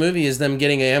beginning of the movie is them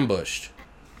getting ambushed.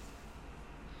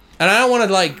 And I don't want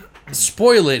to, like,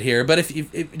 spoil it here, but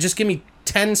if just give me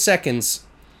 10 seconds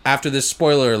after this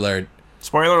spoiler alert.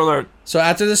 Spoiler alert. So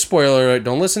after the spoiler alert,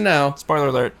 don't listen now. Spoiler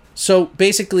alert. So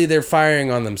basically they're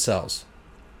firing on themselves.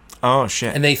 Oh,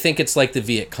 shit. And they think it's like the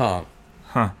Viet Cong.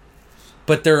 Huh.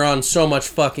 But they're on so much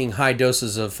fucking high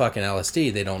doses of fucking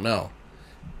LSD, they don't know.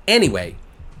 Anyway,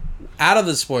 out of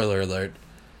the spoiler alert,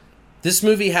 this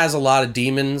movie has a lot of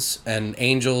demons and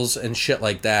angels and shit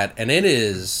like that, and it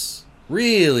is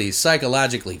really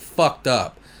psychologically fucked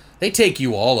up. They take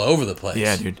you all over the place.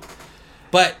 Yeah, dude.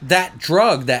 But that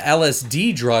drug, that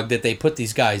LSD drug that they put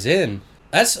these guys in,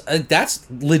 that's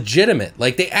legitimate.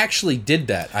 Like, they actually did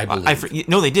that, I believe.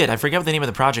 No, they did. I forget what the name of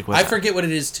the project was. I forget what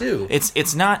it is, too.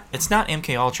 It's not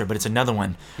MK Ultra, but it's another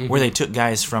one where they took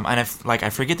guys from... And I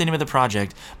forget the name of the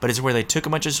project, but it's where they took a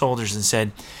bunch of soldiers and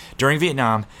said, during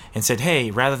Vietnam, and said,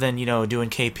 hey, rather than, doing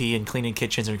KP and cleaning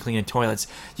kitchens and cleaning toilets,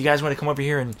 you guys want to come over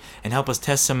here and help us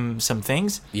test some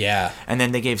things? Yeah. And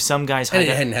then they gave some guys... And it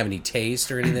didn't have any taste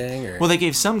or anything? Or... Well, they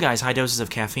gave some guys high doses of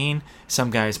caffeine, some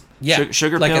guys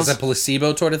sugar like pills. Like as a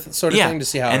placebo sort of thing to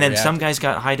see how and then some guys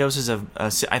got high doses of,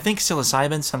 I think,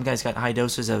 psilocybin. Some guys got high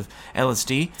doses of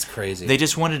LSD. It's crazy. They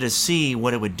just wanted to see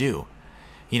what it would do,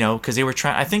 because they were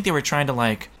trying. I think they were trying to,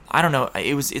 like, I don't know.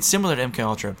 It's similar to MK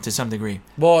Ultra to some degree.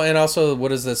 Well, and also,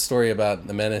 what is that story about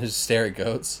the men who stare at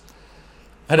goats?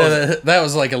 I know that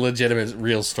was like a legitimate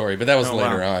real story, but that was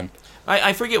later on.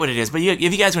 I forget what it is, but if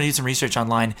you guys want to do some research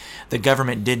online, the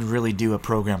government didn't really do a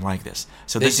program like this.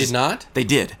 So they did not? They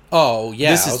did. Oh,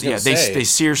 yeah. They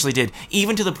seriously did.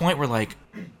 Even to the point where, like,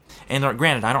 and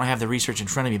granted, I don't have the research in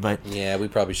front of me, but... Yeah, we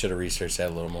probably should have researched that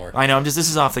a little more. I know, this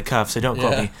is off the cuff, so don't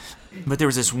quote me. But there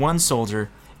was this one soldier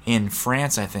in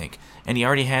France, I think, and he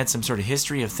already had some sort of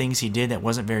history of things he did that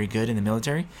wasn't very good in the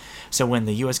military. So when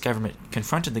the U.S. government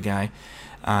confronted the guy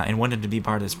and wanted to be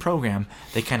part of this program,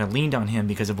 they kind of leaned on him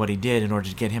because of what he did in order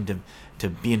to get him to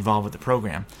be involved with the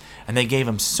program. And they gave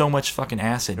him so much fucking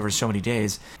acid over so many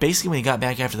days. Basically, when he got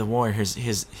back after the war,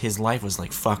 his life was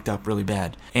like fucked up really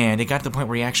bad. And it got to the point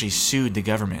where he actually sued the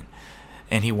government.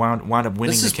 And he wound up winning the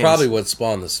case. This is probably what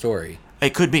spawned the story.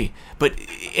 It could be. But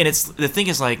the thing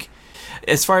is, like,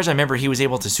 as far as I remember, he was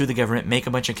able to sue the government, make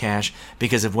a bunch of cash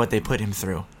because of what they put him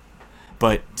through.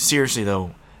 But seriously,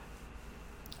 though...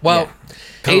 Well,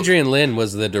 yeah. Adrian Lyne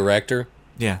was the director.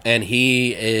 Yeah. And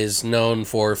he is known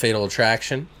for Fatal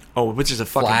Attraction. Oh, which is a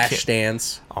fucking...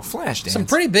 Flashdance. Oh, Flashdance. Some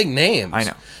pretty big names. I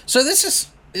know. So this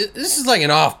is like an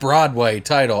off-Broadway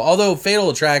title, although Fatal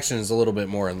Attraction is a little bit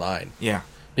more in line. Yeah.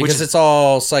 Because it's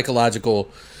all psychological.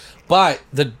 But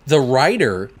the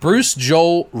writer, Bruce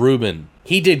Joel Rubin,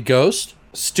 he did Ghost,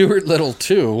 Stuart Little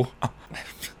 2.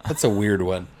 That's a weird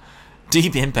one.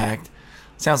 Deep Impact.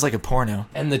 Sounds like a porno.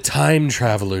 And The Time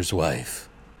Traveler's Wife.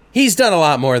 He's done a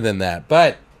lot more than that,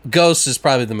 but Ghost is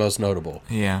probably the most notable.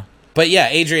 Yeah. But yeah,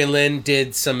 Adrian Lyne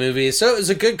did some movies, so it was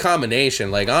a good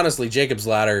combination. Like, honestly, Jacob's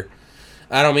Ladder,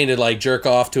 I don't mean to, like, jerk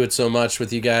off to it so much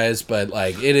with you guys, but,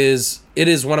 like, it is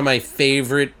one of my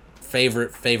favorite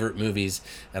movies,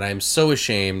 and I'm so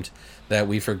ashamed that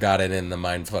we forgot it in the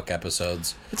Mindfuck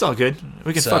episodes. It's all good.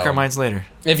 We can fuck our minds later.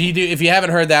 If you haven't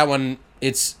heard that one,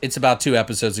 it's about 2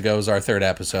 episodes ago. It was our 3rd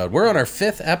episode. We're on our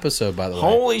 5th episode, by the way.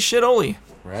 Holy shit, holy.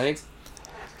 Right?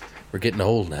 We're getting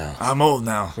old now. I'm old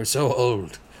now. We're so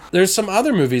old. There's some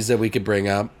other movies that we could bring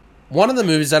up. One of the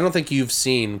movies I don't think you've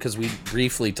seen, because we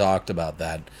briefly talked about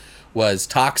that, was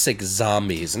Toxic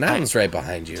Zombies, and that one's right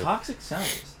behind you. Toxic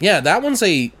Zombies? Yeah, that one's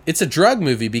it's a drug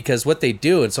movie, because what they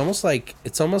do, it's almost like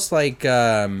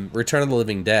Return of the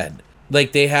Living Dead.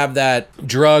 Like, they have that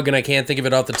drug, and I can't think of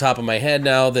it off the top of my head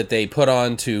now, that they put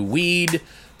onto weed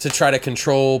to try to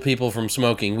control people from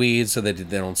smoking weed so that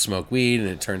they don't smoke weed, and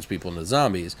it turns people into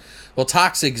zombies. Well,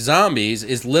 Toxic Zombies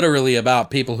is literally about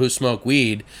people who smoke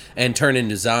weed and turn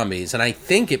into zombies, and I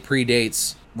think it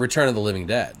predates Return of the Living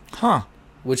Dead. Huh.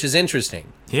 Which is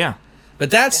interesting. Yeah.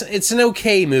 But it's an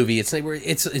okay movie.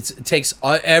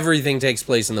 Everything takes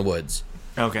place in the woods.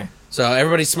 Okay. So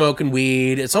everybody's smoking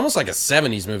weed. It's almost like a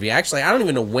 70s movie. Actually, I don't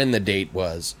even know when the date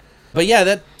was. But yeah,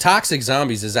 that Toxic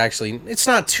Zombies is actually, it's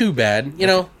not too bad. You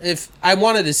know, if I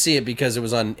wanted to see it because it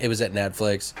was at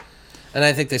Netflix, and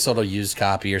I think they sold a used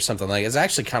copy or something like that. It's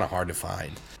actually kind of hard to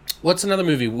find. What's another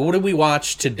movie? What did we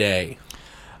watch today?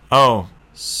 Oh.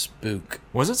 Spook.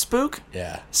 Was it Spook?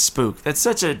 Yeah. Spook. That's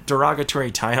such a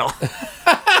derogatory title.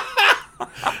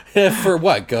 For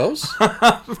what? Ghosts?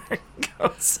 For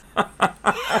ghosts.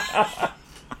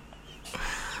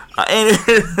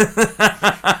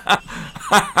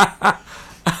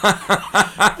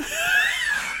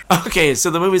 Okay, so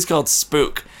the movie's called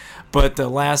Spook, but the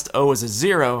last O is a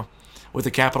 0 with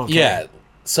a capital K. Yeah,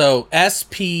 so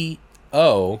SPO0K,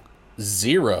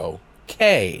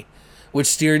 which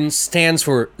stands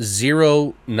for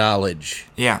Zero Knowledge.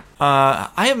 Yeah.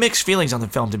 I have mixed feelings on the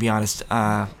film, to be honest.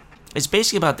 It's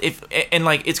basically about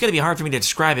it's going to be hard for me to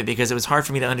describe it because it was hard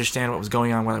for me to understand what was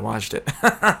going on when I watched it.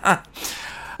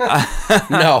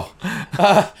 No.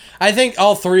 I think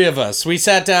all 3 of us, we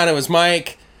sat down. It was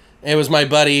Mike. It was my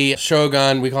buddy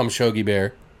Shogun. We call him Shogi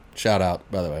Bear. Shout out,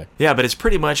 by the way. Yeah, but it's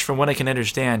pretty much, from what I can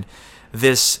understand,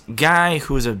 this guy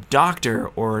who's a doctor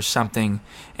or something,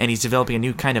 and he's developing a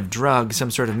new kind of drug,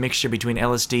 some sort of mixture between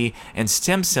LSD and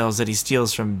stem cells that he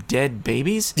steals from dead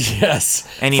babies. Yes,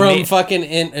 and fucking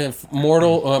infant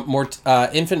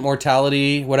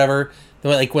mortality, whatever.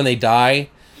 Like when they die,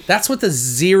 that's what the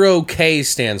 0K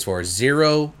stands for.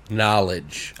 Zero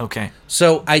knowledge. Okay.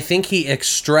 So I think he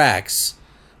extracts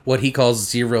what he calls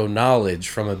zero knowledge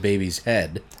from a baby's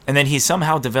head. And then he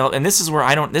somehow developed, and this is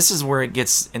where it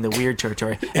gets in the weird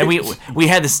territory. And we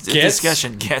had this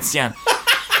discussion. Yeah.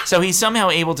 So he's somehow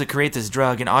able to create this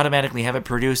drug and automatically have it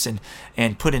produced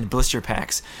and put in blister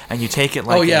packs. And you take it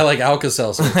like like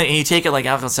Alka-Seltzer. You take it like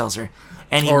Alka-Seltzer.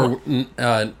 And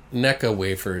Necca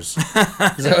wafers.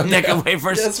 Necca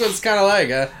wafers. That's what it's kind of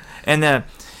like. And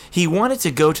he wanted to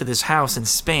go to this house in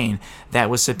Spain that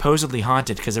was supposedly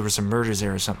haunted because there were some murders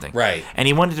there or something. Right. And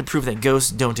he wanted to prove that ghosts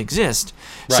don't exist.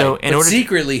 Right. So but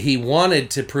secretly, he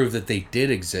wanted to prove that they did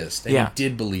exist, and Yeah. he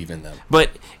did believe in them.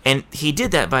 And he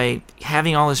did that by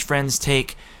having all his friends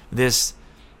take this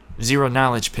zero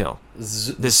knowledge pill,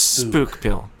 this spook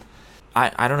pill.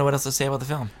 I don't know what else to say about the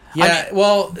film. Yeah,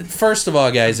 well, first of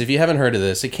all, guys, if you haven't heard of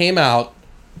this, it came out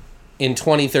in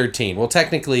 2013. Well,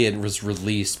 technically, it was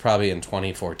released probably in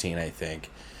 2014, I think.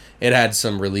 It had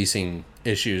some releasing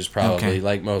issues, probably,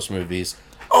 like most movies.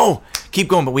 Oh, keep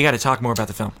going, but we got to talk more about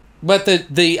the film. But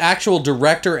the actual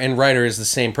director and writer is the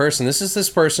same person. This is this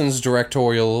person's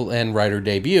directorial and writer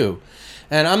debut.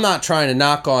 And I'm not trying to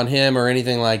knock on him or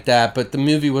anything like that, but the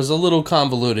movie was a little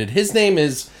convoluted. His name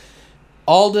is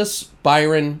Aldous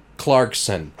Byron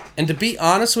Clarkson. And to be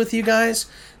honest with you guys,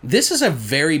 this is a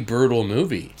very brutal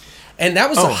movie. And that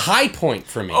was a high point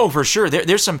for me. Oh, for sure.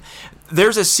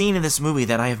 There's a scene in this movie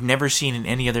that I have never seen in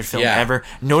any other film ever,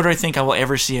 nor do I think I will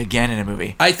ever see again in a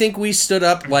movie. I think we stood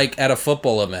up like at a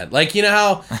football event. Like, you know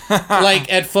how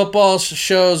like at football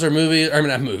shows or movies, I mean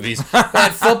not movies,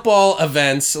 at football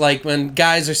events, like when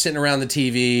guys are sitting around the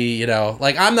TV, you know,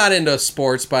 like I'm not into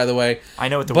sports, by the way. I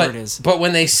know what the word is. But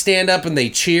when they stand up and they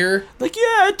cheer, like,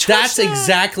 yeah, that's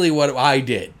exactly what I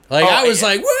did. Like, I was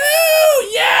like, woo,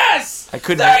 yes! I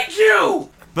couldn't. Thank you!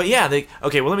 But yeah,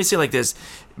 okay, well, let me say it like this.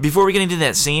 Before we get into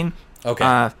that scene...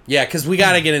 Okay. Yeah, because we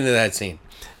got to get into that scene.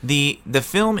 The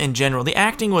film in general, the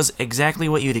acting was exactly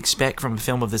what you'd expect from a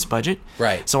film of this budget.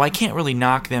 Right. So I can't really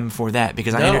knock them for that,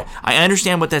 because I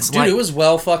understand what that's like. Dude, it was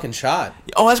well fucking shot.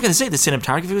 Oh, I was going to say, the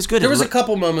cinematography was good. There was a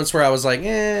couple moments where I was like,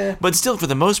 eh. But still, for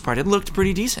the most part, it looked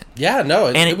pretty decent. Yeah, no,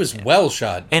 it was well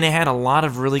shot. And it had a lot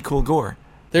of really cool gore.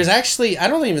 There's actually, I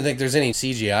don't even think there's any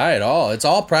CGI at all. It's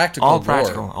all practical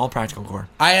gore. All practical gore.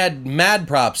 I had mad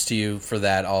props to you for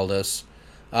that, Aldous.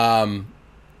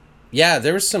 Yeah,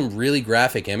 there was some really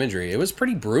graphic imagery. It was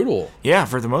pretty brutal. Yeah,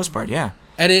 for the most part, yeah.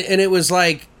 And it was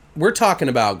like, we're talking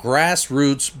about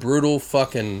grassroots, brutal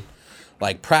fucking,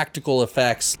 like, practical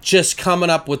effects, just coming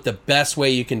up with the best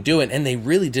way you can do it, and they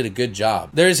really did a good job.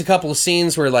 There's a couple of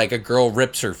scenes where, like, a girl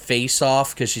rips her face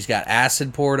off because she's got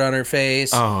acid poured on her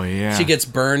face. Oh, yeah. She gets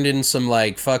burned in some,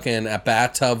 like, fucking, a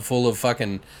bathtub full of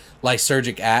fucking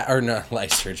lysergic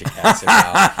acid.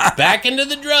 Wow. Back into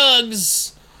the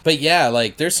drugs! But yeah,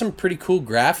 like, there's some pretty cool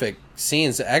graphic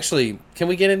scenes. Actually, can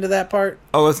we get into that part?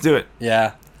 Oh, let's do it.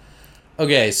 Yeah.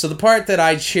 Okay, so the part that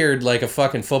I cheered like a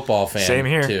fucking football fan Same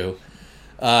here. to,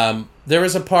 there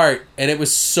was a part, and it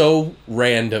was so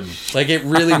random. Like, it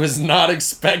really was not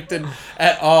expected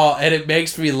at all, and it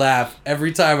makes me laugh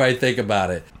every time I think about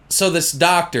it. So this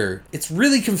doctor, it's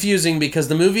really confusing because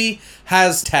the movie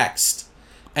has text.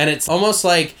 And it's almost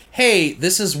like, hey,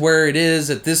 this is where it is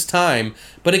at this time,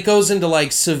 but it goes into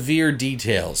like severe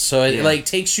details. So it like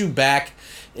takes you back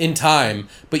in time,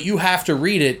 but you have to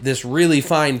read it, this really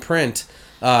fine print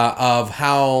of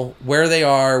where they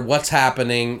are, what's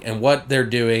happening, and what they're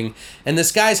doing. And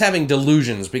this guy's having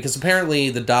delusions because apparently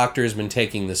the doctor has been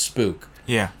taking the spook.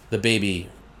 Yeah. The baby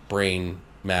brain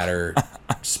matter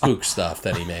spook stuff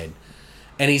that he made.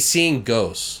 And he's seeing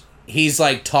ghosts. He's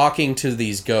like talking to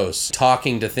these ghosts,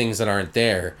 talking to things that aren't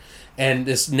there. And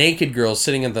this naked girl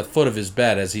sitting at the foot of his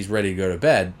bed as he's ready to go to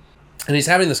bed. And he's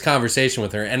having this conversation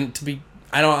with her. And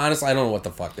I don't know what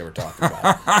the fuck they were talking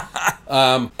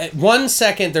about. At 1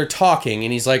 second they're talking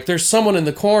and he's like, there's someone in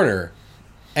the corner.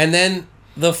 And then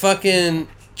the fucking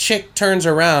chick turns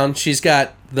around. She's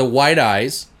got the white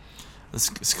eyes. The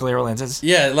scleral lenses.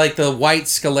 Yeah, like the white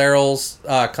scleral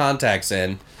contacts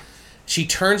in. She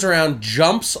turns around,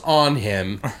 jumps on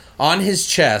him, on his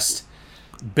chest,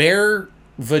 bare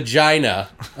vagina,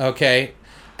 okay?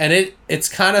 And it's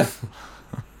kind of...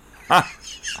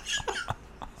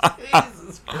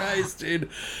 Jesus Christ, dude.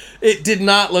 It did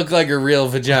not look like a real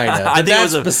vagina. I think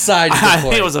that's besides the point. I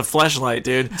think it was a fleshlight,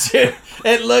 dude. Dude,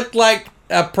 it looked like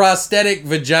a prosthetic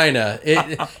vagina.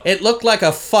 It looked like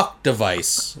a fuck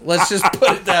device. Let's just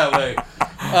put it that way.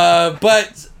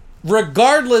 But...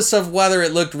 regardless of whether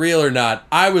it looked real or not,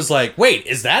 I was like, wait,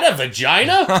 is that a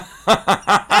vagina?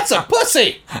 That's a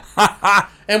pussy.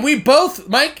 And we both,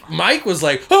 Mike was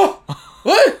like, oh,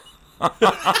 what?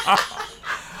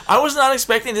 I was not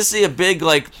expecting to see a big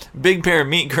pair of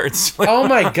meat curtains. Oh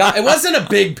my God. It wasn't a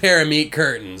big pair of meat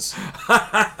curtains.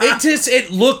 It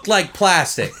looked like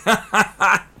plastic.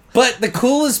 But the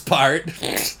coolest part,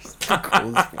 the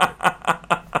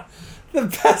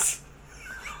best...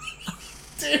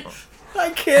 Dude, I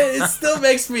can't. It still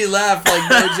makes me laugh like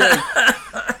no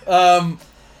joke.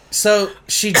 So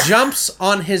she jumps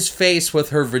on his face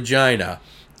with her vagina,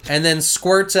 and then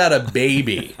squirts out a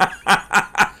baby.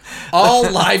 All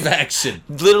live action.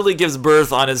 Literally gives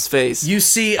birth on his face. You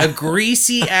see a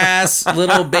greasy ass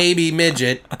little baby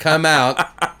midget come out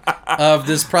of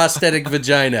this prosthetic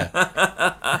vagina.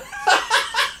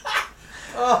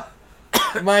 Oh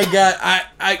my God.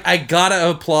 I gotta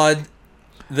applaud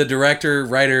the director,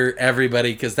 writer,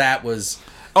 everybody, because that's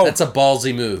a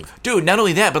ballsy move. Dude, not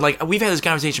only that, but like we've had this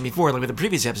conversation before, like with the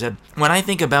previous episode. When I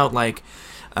think about like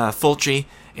Fulci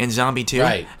in Zombie 2,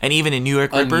 right, and even in New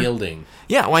York Ripper. Unyielding.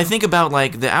 Yeah, well, I think about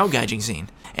like the outgouging scene.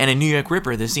 And in New York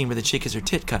Ripper, the scene where the chick has her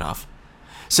tit cut off.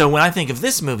 So when I think of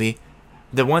this movie,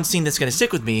 the one scene that's going to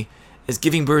stick with me is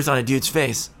giving birth on a dude's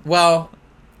face. Well,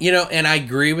 you know, and I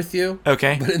agree with you.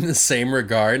 Okay. But in the same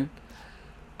regard,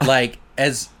 like,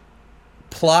 as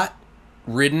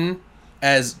plot-ridden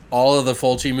as all of the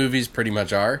Fulci movies pretty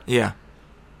much are, yeah,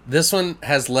 this one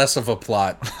has less of a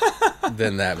plot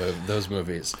than those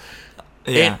movies.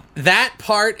 Yeah. That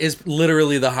part is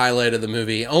literally the highlight of the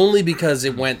movie, only because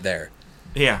it went there.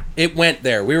 Yeah. It went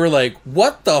there. We were like,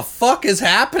 what the fuck is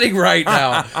happening right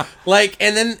now? Like,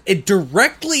 and then it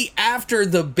directly after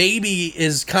the baby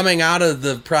is coming out of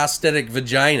the prosthetic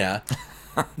vagina,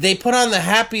 they put on the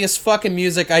happiest fucking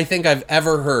music I think I've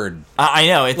ever heard. I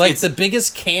know. It's the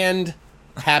biggest canned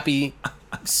happy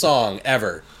song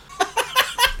ever.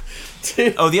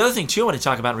 Oh, the other thing, too, I want to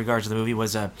talk about in regards to the movie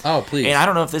was... oh, please. And I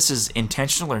don't know if this is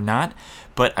intentional or not,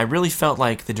 but I really felt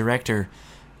like the director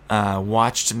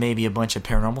watched maybe a bunch of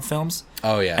paranormal films.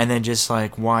 Oh, yeah. And then just,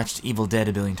 like, watched Evil Dead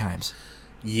a billion times.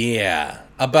 Yeah,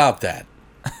 about that.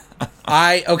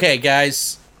 Okay,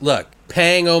 guys, look,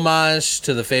 paying homage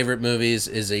to the favorite movies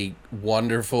is a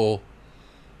wonderful,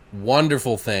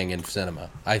 wonderful thing in cinema.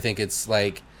 I think it's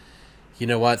like, you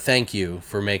know what? Thank you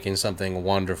for making something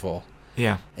wonderful.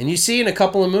 Yeah. And you see in a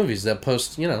couple of movies that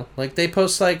post, you know, like they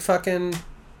post like fucking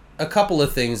a couple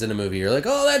of things in a movie. You're like,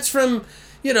 oh, that's from,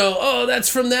 you know, oh, that's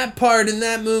from that part in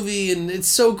that movie. And it's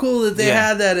so cool that they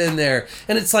had that in there.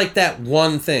 And it's like that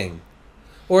one thing.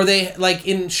 Or they, like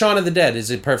in Shaun of the Dead is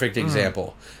a perfect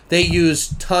example. They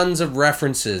use tons of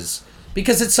references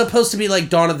because it's supposed to be like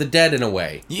Dawn of the Dead in a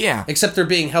way. Yeah. Except they're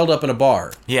being held up in a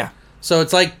bar. Yeah. So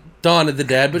it's like Dawn of the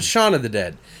Dead, but Shaun of the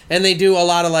Dead. And they do a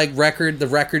lot of like the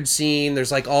record scene.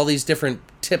 There's like all these different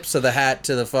tips of the hat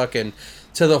to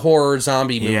the horror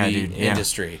zombie movie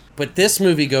industry. But this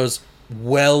movie goes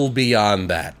well beyond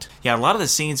that. Yeah, a lot of the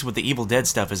scenes with the Evil Dead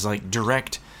stuff is like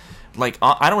direct, like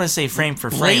I don't want to say frame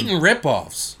for frame. Blatant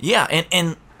ripoffs. Yeah,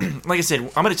 and like I said,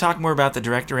 I'm going to talk more about the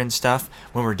director and stuff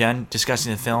when we're done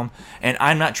discussing the film. And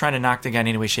I'm not trying to knock the guy in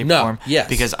any way, shape, or form. Yes.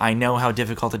 Because I know how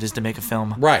difficult it is to make a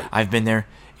film. Right. I've been there.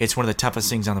 It's one of the toughest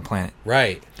things on the planet.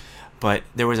 Right. But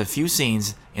there was a few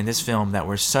scenes in this film that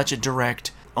were such a direct,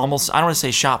 almost, I don't want to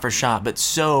say shot for shot, but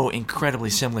so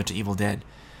incredibly similar to Evil Dead.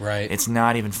 Right. It's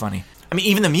not even funny. I mean,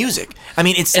 even the music. I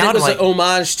mean, it sounded like... And it was an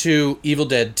homage to Evil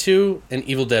Dead 2 and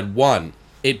Evil Dead 1.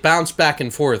 It bounced back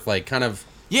and forth, like, kind of...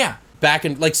 Yeah. Back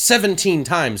and like 17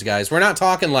 times, guys. We're not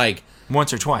talking like...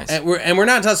 Once or twice. And we're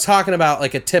not just talking about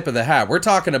like a tip of the hat. We're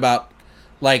talking about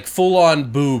like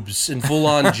full-on boobs and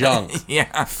full-on junk.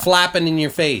 Yeah. Flapping in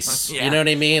your face. Yeah. You know what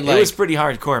I mean? Like, it was pretty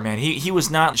hardcore, man. He was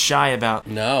not shy about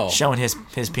showing his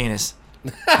penis.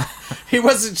 He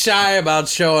wasn't shy about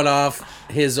showing off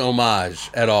his homage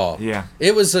at all. Yeah.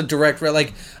 It was a direct...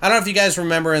 Like, I don't know if you guys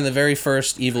remember in the very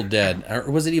first Evil Dead, or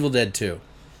was it Evil Dead 2?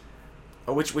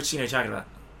 Oh, which scene are you talking about?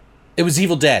 It was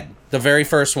Evil Dead, the very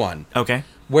first one. Okay.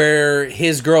 Where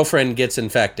his girlfriend gets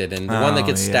infected, and the one that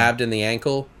gets stabbed in the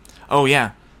ankle. Oh,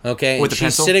 yeah. Okay, With and the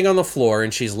she's sitting on the floor,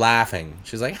 and she's laughing.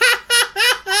 She's like, ha, ha,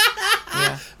 ha, ha, ha.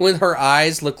 Yeah. When her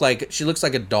eyes she looks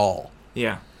like a doll.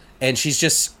 Yeah. And she's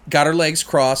just got her legs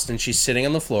crossed, and she's sitting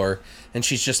on the floor, and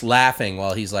she's just laughing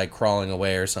while he's like crawling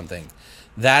away or something.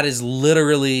 That is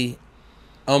literally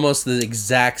almost the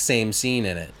exact same scene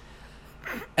in it.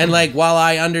 And like, while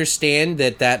I understand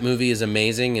that movie is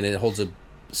amazing and it holds a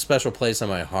special place on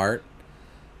my heart,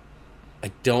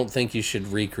 I don't think you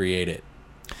should recreate it.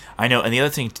 I know, and the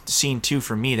other scene too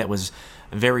for me that was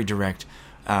very direct,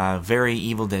 very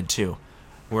Evil Dead 2,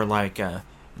 where like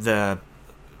the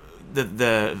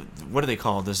what do they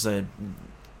call this? The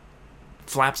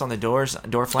flaps on the door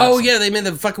flaps. Oh yeah, they made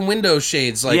the fucking window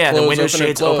shades like the window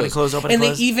shades open and close. And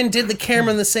they even did the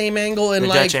camera in the same angle and the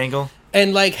like Dutch angle.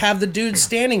 And like have the dude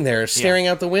standing there staring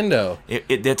out the window.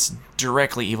 That's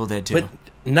directly Evil Dead 2. But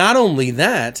not only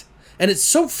that. And it's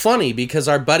so funny because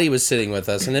our buddy was sitting with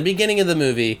us in the beginning of the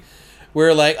movie. We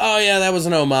were like, oh yeah, that was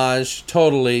an homage.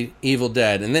 Totally Evil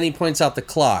Dead. And then he points out the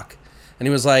clock. And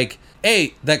he was like,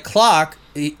 hey, that clock,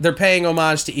 they're paying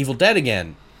homage to Evil Dead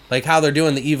again. Like how they're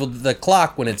doing the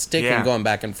clock when it's ticking going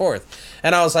back and forth.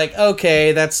 And I was like,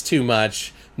 okay, that's too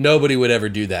much. nobody would ever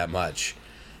do that much.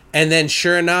 And then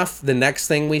sure enough, the next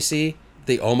thing we see,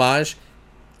 the homage,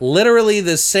 literally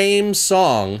the same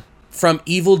song from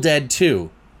Evil Dead 2,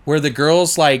 where the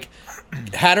girl's like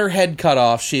had her head cut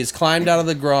off, she's climbed out of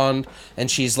the ground,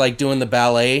 and she's like doing the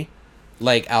ballet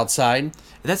like outside.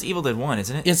 That's Evil Dead 1,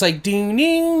 isn't it? It's like ding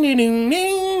ding ding ding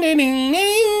ding ding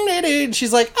ding ding.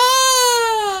 She's like,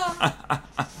 ah.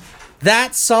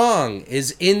 That song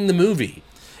is in the movie.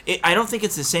 I don't think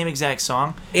it's the same exact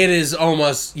song. It is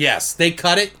almost, yes. They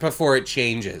cut it before it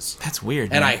changes. That's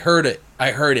weird. And man. I heard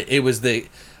it. It was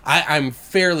I'm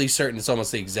fairly certain it's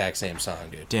almost the exact same song,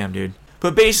 dude. Damn, dude.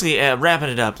 But basically, wrapping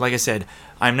it up, like I said,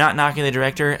 I'm not knocking the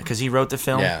director because he wrote the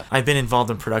film. Yeah. I've been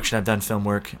involved in production. I've done film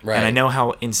work. Right. And I know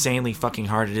how insanely fucking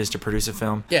hard it is to produce a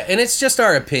film. Yeah, and it's just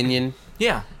our opinion.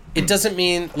 Yeah. It doesn't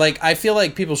mean, like, I feel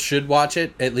like people should watch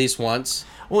it at least once.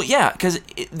 Well, yeah, because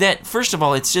first of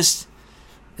all, it's just...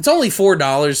 It's only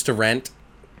 $4 to rent.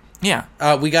 Yeah.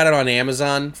 We got it on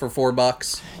Amazon for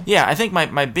 $4. Yeah, I think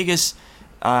my biggest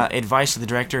advice to the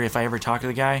director, if I ever talk to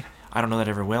the guy, I don't know that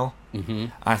I ever will. Mm-hmm.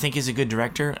 I think he's a good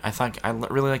director. I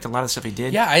really liked a lot of stuff he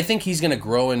did. Yeah, I think he's going to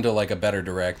grow into, like, a better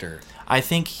director. I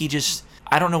think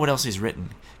I don't know what else he's written,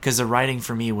 because the writing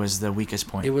for me was the weakest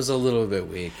point. It was a little bit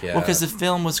weak, yeah. Well, because the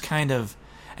film was kind of,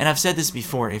 and I've said this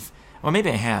before, well, maybe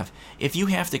I have, if you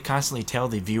have to constantly tell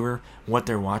the viewer what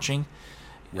they're watching,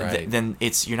 right. Then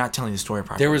you're not telling the story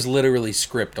properly. There was literally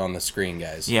script on the screen,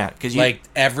 guys. Yeah, because like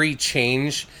every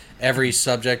change, every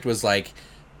subject was like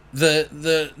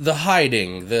the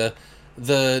hiding, the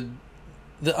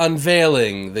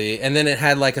unveiling, and then it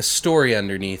had like a story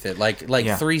underneath it, like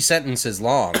 3 sentences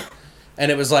long, and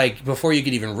it was like before you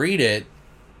could even read it,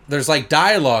 there's like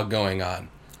dialogue going on.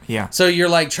 Yeah. So you're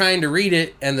like trying to read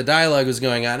it, and the dialogue was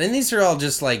going on, and these are all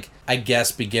just like, I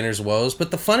guess, beginner's woes.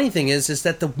 But the funny thing is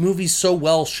that the movie's so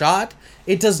well shot,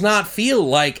 it does not feel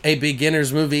like a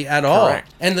beginner's movie at all.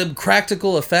 Correct. And the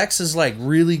practical effects is like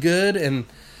really good, and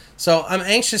so I'm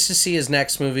anxious to see his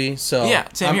next movie. So yeah,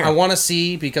 same here. I want to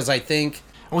see, because I think,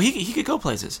 well, he could go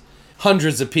places.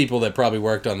 Hundreds of people that probably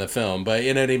worked on the film, but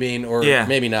you know what I mean, or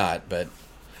maybe not. But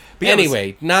yeah,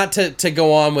 anyway, not to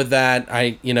go on with that.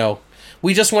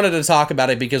 We just wanted to talk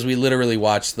about it because we literally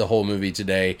watched the whole movie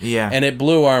today. Yeah. And it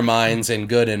blew our minds in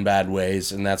good and bad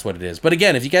ways, and that's what it is. But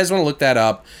again, if you guys want to look that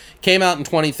up, came out in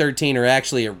 2013, or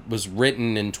actually it was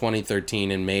written in 2013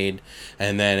 and made,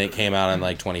 and then it came out in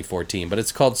like 2014. But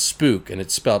it's called Spook, and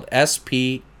it's spelled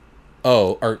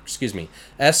S-P-O,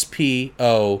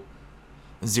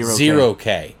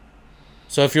 S-P-O-0-K.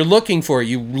 So if you're looking for it,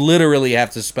 you literally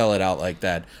have to spell it out like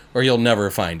that, or you'll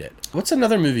never find it. What's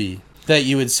another movie that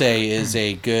you would say is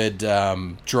a good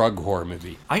drug horror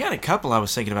movie? I got a couple I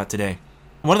was thinking about today.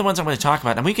 One of the ones I'm going to talk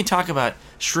about, and we can talk about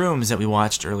Shrooms that we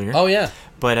watched earlier. Oh, yeah.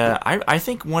 But I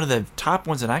think one of the top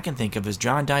ones that I can think of is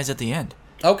John Dies at the End.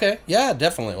 Okay. Yeah,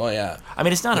 definitely. Well, yeah. I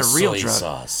mean, it's not a real drug.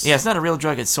 Sauce. Yeah, it's not a real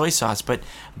drug. It's soy sauce, but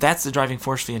that's the driving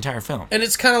force for the entire film. And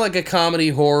it's kind of like a comedy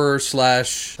horror /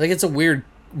 like it's a weird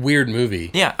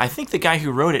movie. Yeah, I think the guy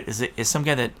who wrote it is some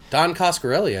guy that... Don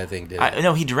Coscarelli, I think, did it.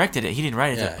 No, he directed it. He didn't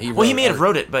write it. Yeah, he may have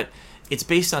wrote it, but it's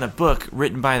based on a book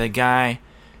written by the guy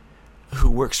who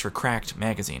works for Cracked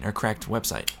magazine, or Cracked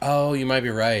website. Oh, you might be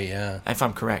right, yeah. If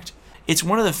I'm correct. It's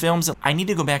one of the films that I need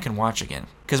to go back and watch again.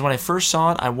 Because when I first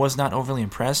saw it, I was not overly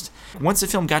impressed. Once the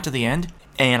film got to the end,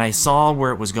 and I saw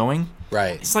where it was going...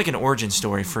 Right. It's like an origin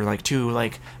story for like two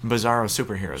like bizarro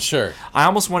superheroes. Sure. I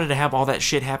almost wanted to have all that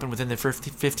shit happen within the first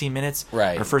 15 minutes,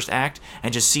 right, or first act,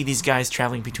 and just see these guys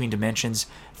traveling between dimensions,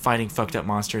 fighting fucked up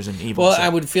monsters and evil. Well, I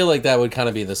would feel like that would kind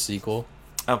of be the sequel.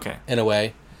 Okay. In a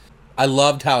way. I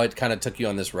loved how it kind of took you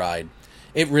on this ride.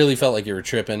 It really felt like you were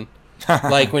tripping.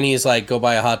 Like when he's like, go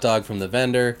buy a hot dog from the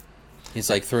vendor. He's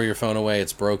like, throw your phone away.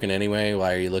 It's broken anyway.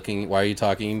 Why are you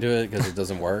talking to it? Because it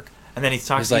doesn't work. And then he's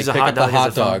like, pick up the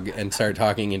hot dog and start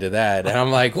talking into that. And I'm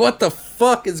like, what the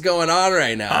fuck is going on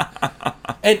right now?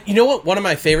 And you know what? One of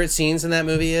my favorite scenes in that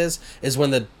movie is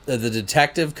when the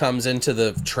detective comes into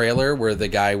the trailer where the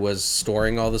guy was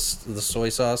storing all the soy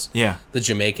sauce. Yeah. The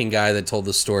Jamaican guy that told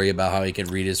the story about how he could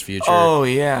read his future. Oh,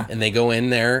 yeah. And they go in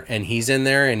there, and he's in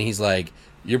there, and he's like,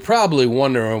 you're probably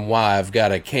wondering why I've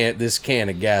got this can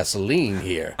of gasoline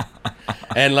here.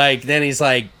 And like, then he's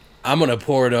like, I'm going to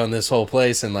pour it on this whole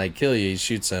place and, like, kill you. He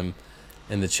shoots him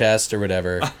in the chest or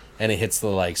whatever, and it hits the,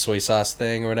 like, soy sauce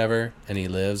thing or whatever, and he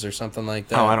lives or something like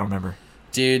that. Oh, I don't remember.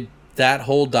 Dude, that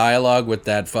whole dialogue with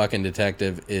that fucking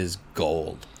detective is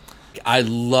gold. I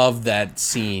love that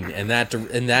scene, and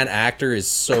that actor is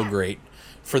so great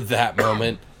for that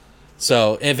moment.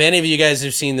 So, if any of you guys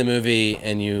have seen the movie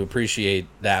and you appreciate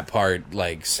that part,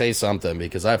 like, say something,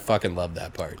 because I fucking love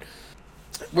that part.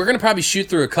 We're going to probably shoot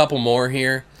through a couple more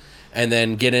here and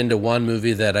then get into one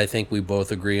movie that I think we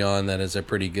both agree on that is a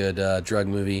pretty good drug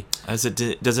movie. Does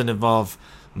it involve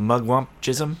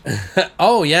mugwumpjism?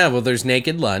 Oh, yeah. Well, there's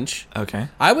Naked Lunch. Okay.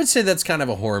 I would say that's kind of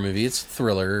a horror movie. It's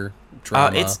thriller,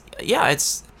 drama.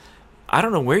 It's... I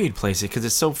don't know where you'd place it because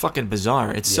it's so fucking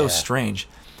bizarre. It's so strange.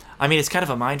 I mean, it's kind of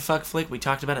a mindfuck flick. We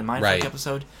talked about it in Mindfuck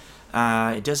episode.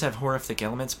 It does have horrific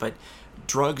elements, but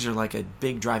drugs are like a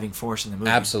big driving force in the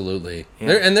movie. Absolutely.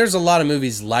 Yeah. And there's a lot of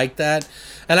movies like that.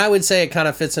 And I would say it kind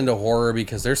of fits into horror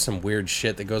because there's some weird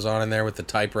shit that goes on in there with the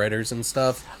typewriters and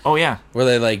stuff. Oh, yeah. Where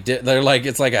they're like,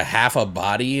 it's like a half a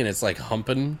body and it's like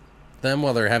humping them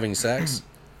while they're having sex.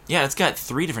 Yeah, it's got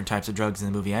 3 different types of drugs in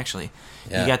the movie, actually.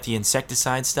 Yeah. You got the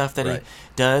insecticide stuff that he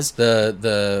does.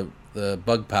 The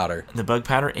bug powder. The bug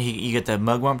powder. You get the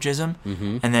mugwumpjism.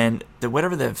 Mm-hmm. And then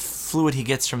whatever the fluid he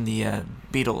gets from the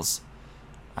beetles,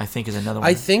 I think is another one.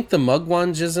 I think the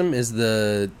mugwumpjism is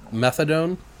the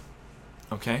methadone.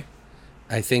 Okay.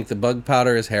 I think the bug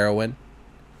powder is heroin.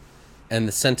 And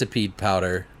the centipede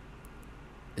powder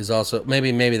is also...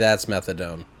 Maybe that's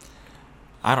methadone.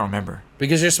 I don't remember.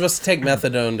 Because you're supposed to take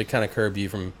methadone to kind of curb you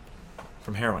from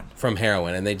heroin. From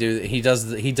heroin, and he does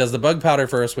the bug powder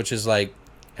first, which is like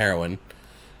heroin,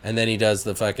 and then he does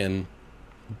the fucking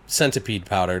centipede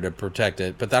powder to protect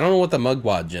it. But I don't know what the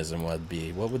mugwumpjism would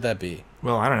be. What would that be?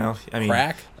 Well, I don't know. I mean,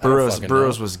 crack.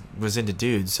 Burroughs was into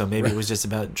dudes, so maybe it was just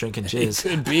about drinking jizz. It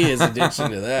could be his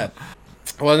addiction to that.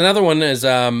 Well, another one is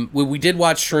we did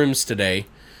watch Shrooms today.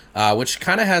 Which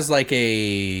kind of has like if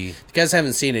you guys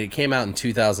haven't seen it, it came out in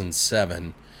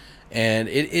 2007. And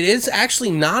it is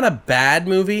actually not a bad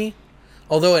movie,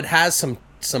 although it has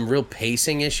some real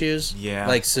pacing issues. Yeah.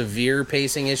 Like severe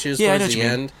pacing issues towards the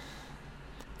end.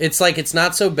 It's like it's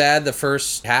not so bad the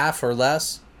first half or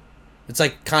less. It's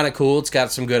like kind of cool. It's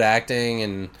got some good acting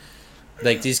and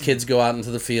like these kids go out into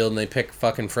the field and they pick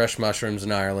fucking fresh mushrooms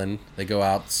in Ireland. They go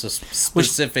out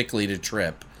specifically to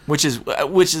trip. Which is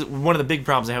one of the big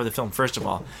problems I have with the film. First of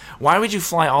all, why would you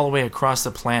fly all the way across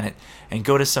the planet and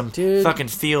go to some fucking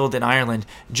field in Ireland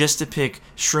just to pick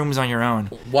shrooms on your own?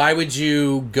 Why would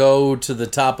you go to the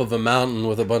top of a mountain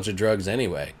with a bunch of drugs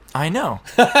anyway? I know.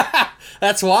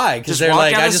 That's why, because they're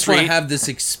like, I just want to have this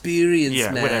experience,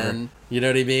 man. Whatever. You know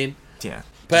what I mean? Yeah.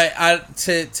 But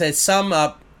to sum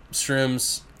up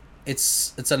Shrooms,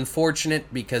 it's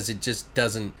unfortunate because it just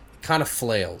doesn't kind of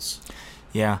flails.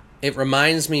 Yeah. It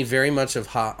reminds me very much of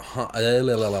High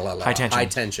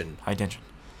Tension. High Tension.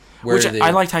 Which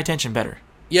I liked High Tension better.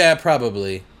 Yeah,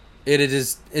 probably.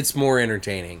 It's more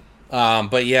entertaining.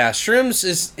 But yeah,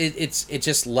 Shrooms it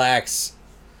just lacks.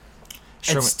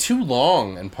 It's too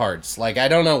long in parts. Like I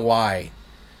don't know why.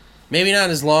 Maybe not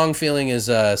as long feeling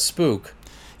as Spook.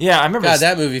 Yeah, I remember. God,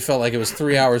 that movie felt like it was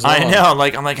 3 hours long. I know. I'm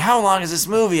like, how long is this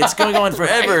movie? It's going on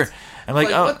forever. Right? I'm like,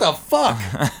 oh, what the fuck?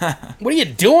 What are you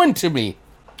doing to me?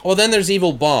 Well, then there's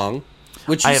Evil Bong,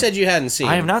 which you said you hadn't seen.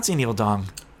 I have not seen Evil Dong.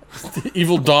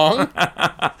 Evil Dong?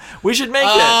 We should make it.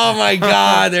 Oh my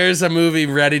God, there's a movie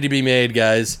ready to be made,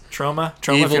 guys. Trauma,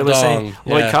 Evil if you're Dong. listening.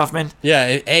 Lloyd Kaufman.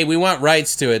 Yeah, hey, we want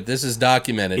rights to it. This is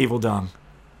documented. Evil Dong.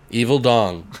 Evil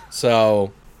Dong.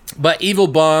 So, but Evil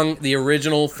Bong, the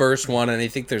original first one, and I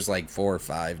think there's like 4 or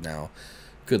 5 now.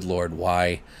 Good Lord,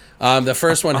 why? The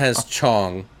first one has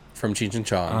Chong from Cheech and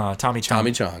Chong. Tommy Chong.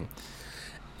 Tommy Chong.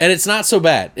 And it's not so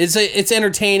bad. It's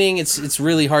entertaining. It's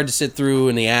really hard to sit through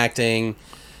in the acting,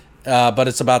 but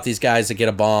it's about these guys that get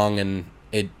a bong and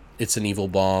it's an evil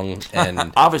bong,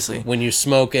 and obviously when you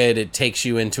smoke it, it takes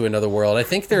you into another world. I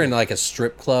think they're in like a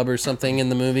strip club or something in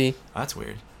the movie. That's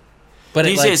weird. But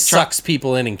it like sucks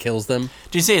people in and kills them.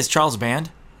 Did you say it's Charles Band?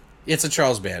 It's a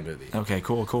Charles Band movie. Okay,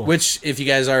 cool. Which, if you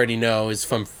guys already know, is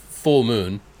from Full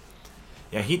Moon.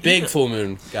 Yeah, he big Full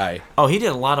Moon guy. Oh, he did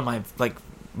a lot of my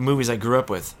movies I grew up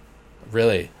with.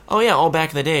 Really? Oh yeah, all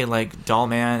back in the day, like Doll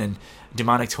Man and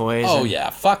Demonic Toys. Oh yeah,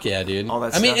 fuck yeah, dude. All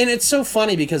that stuff. I mean, and it's so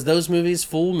funny because those movies,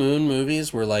 Full Moon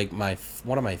movies, were like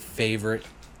one of my favorite.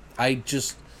 I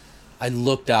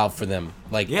looked out for them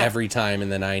every time in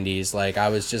the 90s. Like I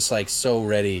was just like so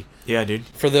ready. Yeah, dude.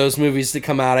 For those movies to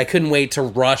come out, I couldn't wait to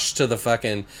rush to the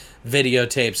fucking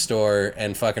videotape store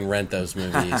and fucking rent those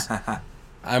movies.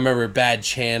 I remember Bad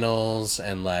Channels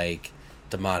and like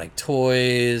Demonic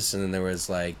Toys, and then there was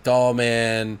like Doll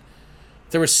Man.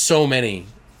 There were so many.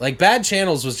 Like Bad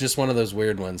Channels was just one of those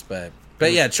weird ones, but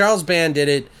yeah, Charles Band did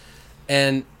it,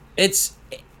 and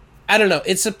I don't know,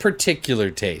 it's a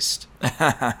particular taste.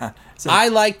 I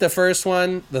like the first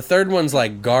one. The third one's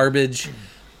like garbage.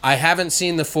 I haven't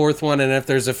seen the fourth one, and if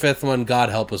there's a fifth one, God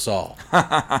help us all.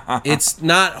 It's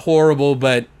not horrible,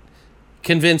 but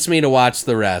convince me to watch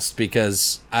the rest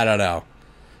because I don't know.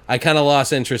 I kind of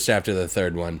lost interest after the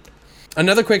third one.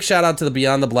 Another quick shout out to the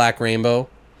Beyond the Black Rainbow.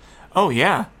 Oh,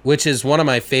 yeah. Which is one of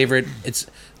my favorite. It's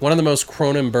one of the most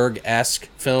Cronenberg-esque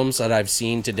films that I've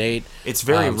seen to date. It's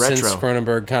very retro. Since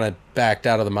Cronenberg kind of backed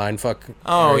out of the mindfuck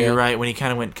area. You're right. When he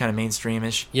kind of went kind of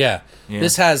mainstream-ish. Yeah.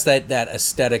 This has that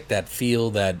aesthetic, that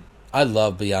feel that I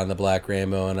love Beyond the Black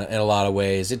Rainbow in a lot of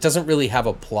ways. It doesn't really have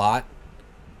a plot.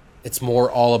 It's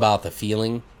more all about the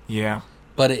feeling. Yeah.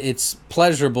 But it's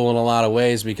pleasurable in a lot of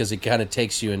ways because it kind of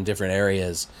takes you in different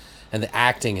areas. And the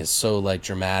acting is so, like,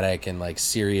 dramatic and, like,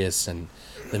 serious. And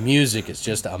the music is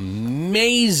just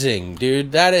amazing,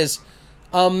 dude. That is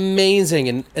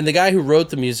amazing. And the guy who wrote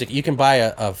the music, you can buy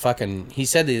a fucking... He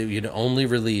said that you'd only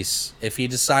release... If he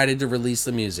decided to release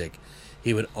the music,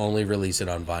 he would only release it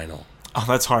on vinyl. Oh,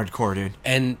 that's hardcore, dude.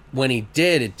 And when he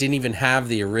did, it didn't even have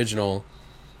the original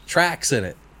tracks in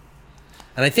it.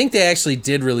 And I think they actually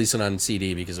did release it on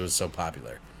CD because it was so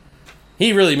popular.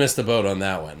 He really missed the boat on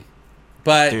that one.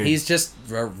 But dude, he's just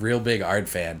a real big art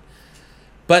fan.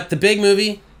 But the big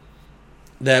movie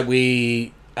that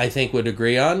I think, would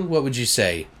agree on, what would you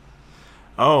say?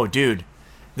 Oh, dude.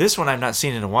 This one I've not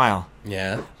seen in a while.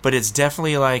 Yeah. But it's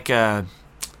definitely like, dude,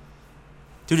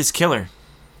 it's killer.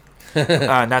 But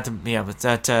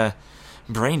that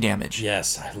Brain Damage.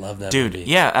 Yes, I love that dude, movie.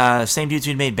 Yeah, same dudes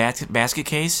who made Basket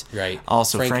Case. Right.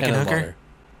 Also Frankenhooker.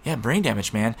 Yeah, Brain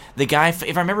Damage, man. The guy, if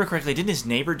I remember correctly, didn't his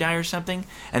neighbor die or something?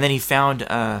 And then he found,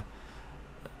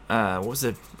 what was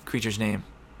the creature's name?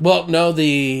 Well, no,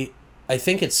 I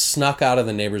think it snuck out of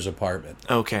the neighbor's apartment.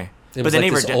 Okay. It was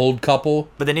like this old couple.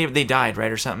 But they died,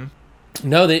 right, or something?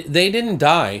 No, they didn't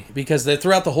die because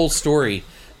throughout the whole story,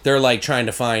 they're like trying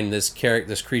to find this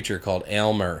creature called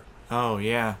Aylmer. Oh,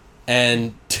 yeah.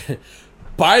 And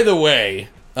by the way,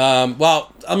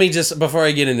 well, let me just, before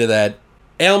I get into that,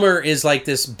 Aylmer is like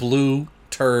this blue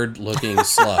turd-looking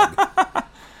slug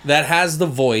that has the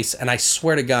voice, and I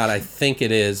swear to God, I think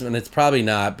it is, and it's probably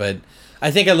not, but I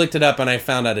think I looked it up and I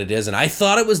found out it isn't. I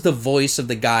thought it was the voice of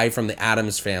the guy from the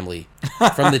Addams Family,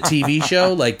 from the TV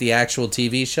show, like the actual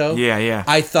TV show. Yeah, yeah.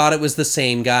 I thought it was the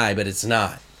same guy, but it's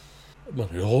not.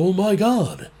 Oh my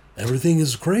God, everything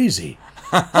is crazy.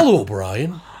 Hello,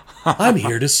 Brian. I'm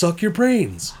here to suck your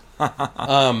brains.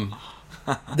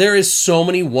 There is so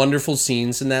many wonderful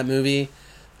scenes in that movie.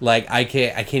 Like, I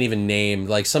can't even name.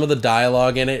 Like, some of the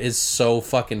dialogue in it is so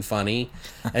fucking funny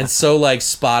and so, like,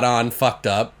 spot on fucked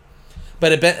up.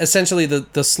 But essentially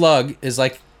the slug is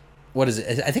like, what is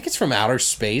it? I think it's from outer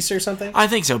space or something. I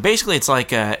think so. Basically, it's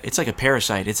like a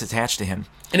parasite. It's attached to him.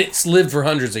 And it's lived for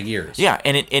hundreds of years. Yeah,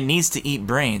 and it needs to eat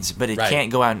brains, but it can't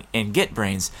go out and get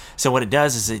brains. So what it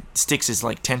does is it sticks its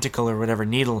like tentacle or whatever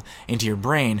needle into your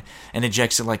brain and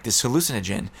injects it like this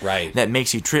hallucinogen. Right. That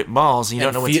makes you trip balls and you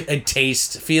don't know what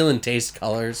feel and taste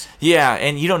colors. Yeah,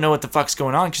 and you don't know what the fuck's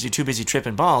going on because you're too busy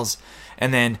tripping balls.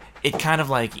 And then it kind of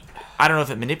like, I don't know if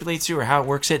it manipulates you or how it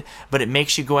works it, but it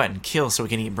makes you go out and kill so it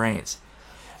can eat brains.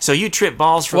 So you trip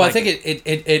balls for I think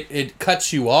it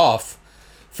cuts you off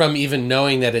from even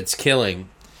knowing that it's killing.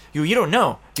 You don't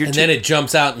know. Then it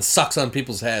jumps out and sucks on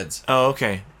people's heads. Oh,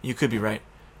 okay. You could be right.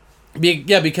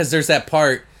 Yeah, because there's that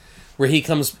part where he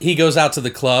goes out to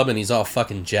the club and he's all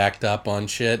fucking jacked up on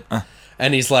shit.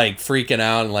 And he's like freaking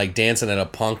out and like dancing at a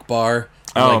punk bar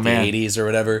in like the 80s or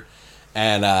whatever.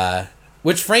 And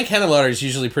which Frank Henenlotter is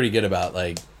usually pretty good about,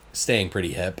 like staying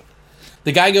pretty hip.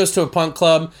 The guy goes to a punk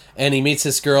club and he meets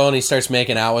this girl and he starts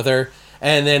making out with her.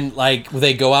 And then, like,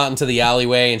 they go out into the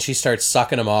alleyway and she starts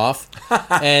sucking him off.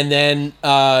 And then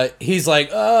he's like,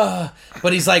 ugh.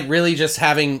 But he's, like, really just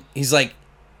he's, like,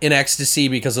 in ecstasy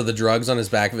because of the drugs on his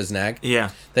back of his neck. Yeah.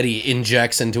 That he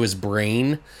injects into his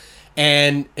brain.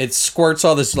 And it squirts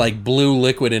all this, like, blue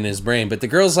liquid in his brain. But the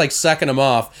girl's, like, sucking him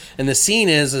off. And the scene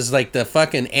is like, the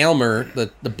fucking Aylmer,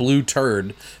 the blue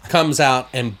turd, comes out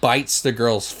and bites the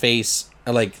girl's face,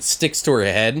 like, sticks to her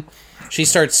head. She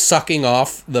starts sucking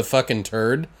off the fucking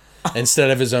turd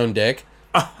instead of his own dick.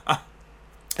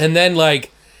 And then,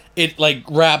 like, it, like,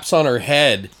 wraps on her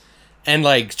head and,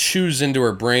 like, chews into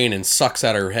her brain and sucks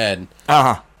out her head.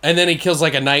 Uh-huh. And then he kills,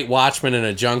 like, a night watchman in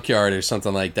a junkyard or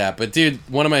something like that. But, dude,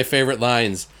 one of my favorite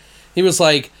lines, he was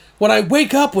like, when I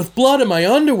wake up with blood in my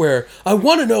underwear, I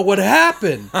want to know what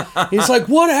happened. He's like,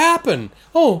 what happened?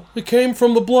 Oh, it came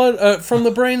from the blood, from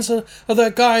the brains of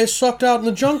that guy sucked out in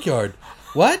the junkyard.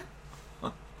 What?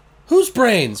 Whose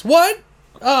brains? What?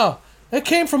 Oh, it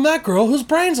came from that girl whose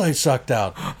brains I sucked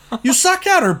out. You sucked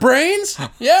out her brains?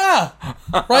 Yeah.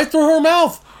 Right through her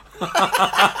mouth. Dude,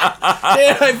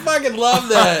 I fucking love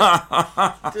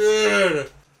that.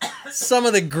 Dude. Some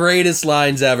of the greatest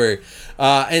lines ever.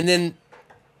 And then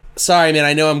Sorry, man.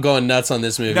 I know I'm going nuts on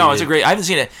this movie. No, it's a great. I haven't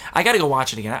seen it. I got to go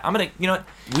watch it again. I'm gonna. You know what?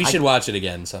 We should watch it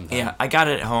again sometime. Yeah, I got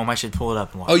it at home. I should pull it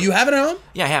up and watch. Oh, you have it at home?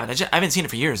 Yeah, I haven't. I haven't seen it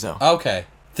for years though. Okay.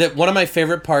 One of my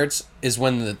favorite parts is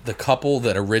when the couple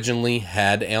that originally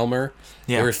had Aylmer,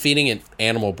 they were feeding it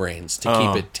animal brains to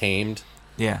keep it tamed.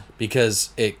 Yeah.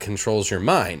 Because it controls your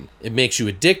mind. It makes you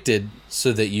addicted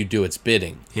so that you do its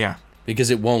bidding. Yeah.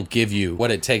 Because it won't give you what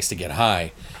it takes to get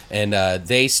high. And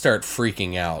they start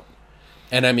freaking out.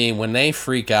 And I mean, when they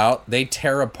freak out, they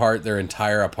tear apart their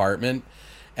entire apartment.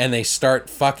 And they start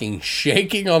fucking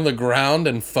shaking on the ground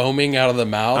and foaming out of the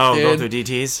mouth. Oh, dude. go through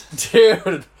DTs?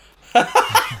 Dude.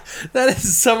 That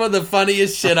is some of the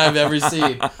funniest shit I've ever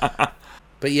seen.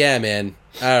 But yeah, man.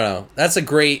 I don't know. That's a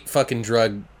great fucking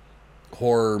drug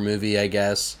horror movie, I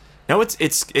guess. No,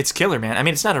 it's killer, man. I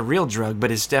mean, it's not a real drug,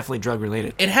 but it's definitely drug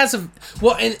related. It has a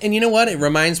well, and you know what? It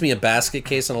reminds me of Basket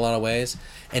Case in a lot of ways.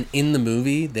 And in the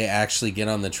movie, they actually get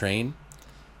on the train,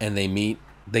 and they meet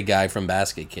the guy from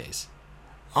Basket Case.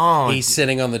 Oh, he's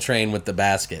sitting on the train with the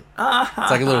basket.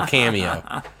 It's like a little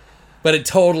cameo, but it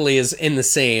totally is in the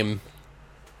same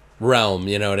realm,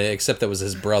 you know. Except that was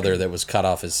his brother that was cut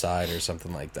off his side or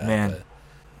something like that. Man,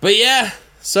 but yeah.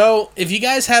 So, if you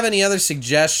guys have any other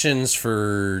suggestions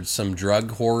for some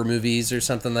drug horror movies or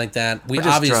something like that, we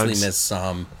obviously missed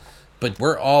some, but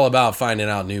we're all about finding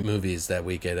out new movies that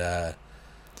we could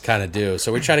kind of do.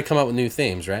 So we try to come up with new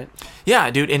themes, right?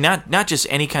 Yeah, dude, and not just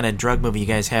any kind of drug movie you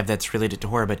guys have that's related to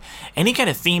horror, but any kind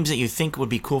of themes that you think would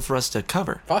be cool for us to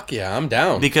cover. Fuck yeah, I'm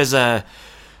down. Because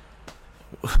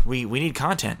we need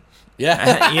content.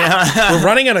 Yeah. We're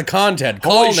running out of content.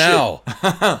 Call now.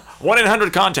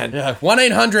 1-800-CONTENT. Yeah,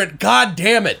 1-800, God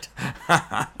damn it.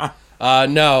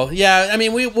 No. Yeah, I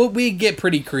mean, we get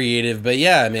pretty creative, but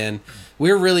yeah, man,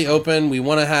 we're really open. We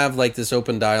want to have like this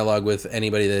open dialogue with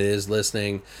anybody that is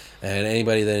listening and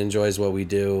anybody that enjoys what we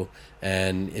do.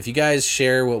 And if you guys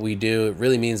share what we do, it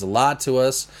really means a lot to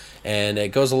us, and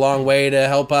it goes a long way to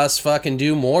help us fucking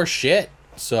do more shit.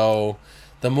 So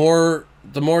the more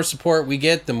support we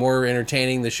get, the more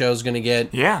entertaining the show's going to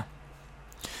get. Yeah.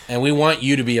 And we want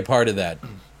you to be a part of that.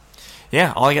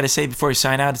 Yeah, all I got to say before we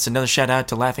sign out, it's another shout out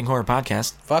to Laughing Horror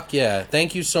Podcast. Fuck yeah.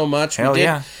 Thank you so much. Hell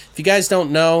yeah. If you guys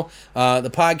don't know,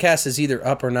 the podcast is either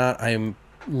up or not. I'm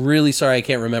really sorry I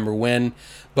can't remember when,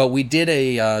 but we did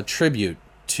a tribute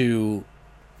to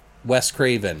Wes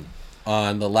Craven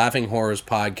on the Laughing Horrors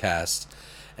podcast.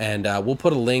 And we'll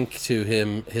put a link to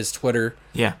his Twitter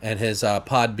and his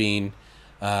Podbean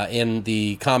in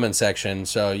the comment section.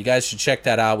 So you guys should check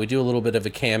that out. We do a little bit of a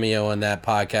cameo on that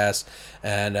podcast,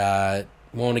 and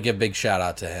we want to give a big shout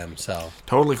out to him. So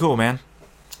totally cool, man.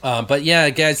 But yeah,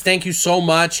 guys, thank you so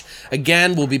much.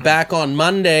 Again, we'll be back on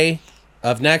Monday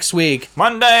of next week.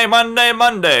 Monday.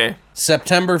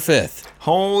 September 5th.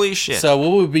 Holy shit. So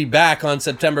we'll be back on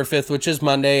September 5th, which is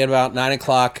Monday at about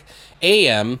 9:00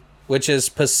 a.m., which is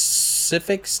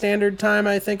Pacific Standard Time,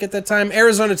 I think, at that time.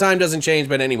 Arizona time doesn't change,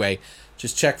 but anyway,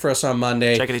 just check for us on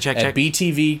Monday. Check. At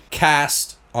BTV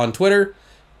Cast on Twitter,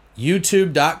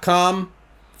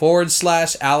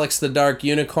 youtube.com/Alex the Dark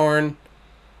Unicorn,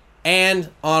 and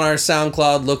on our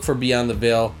SoundCloud, look for Beyond the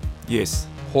Veil. Yes.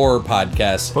 Horror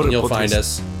podcast, and you'll find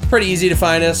us. Pretty easy to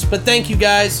find us, but thank you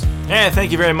guys. Yeah,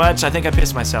 thank you very much. I think I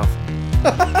pissed myself.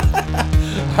 All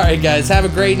right, guys, have a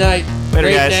great night. Later,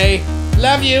 great guys. day.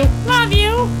 Love you. Love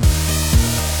you.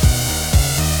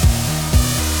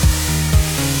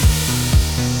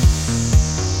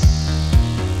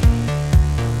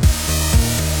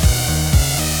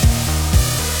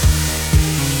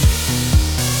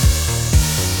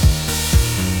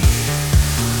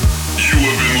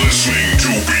 Listening to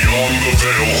Beyond the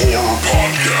Veil Horror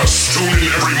Podcast. Tune in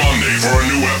every Monday for a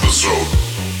new episode.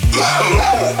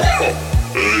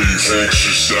 Hey, thanks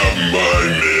for stopping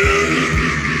by, man.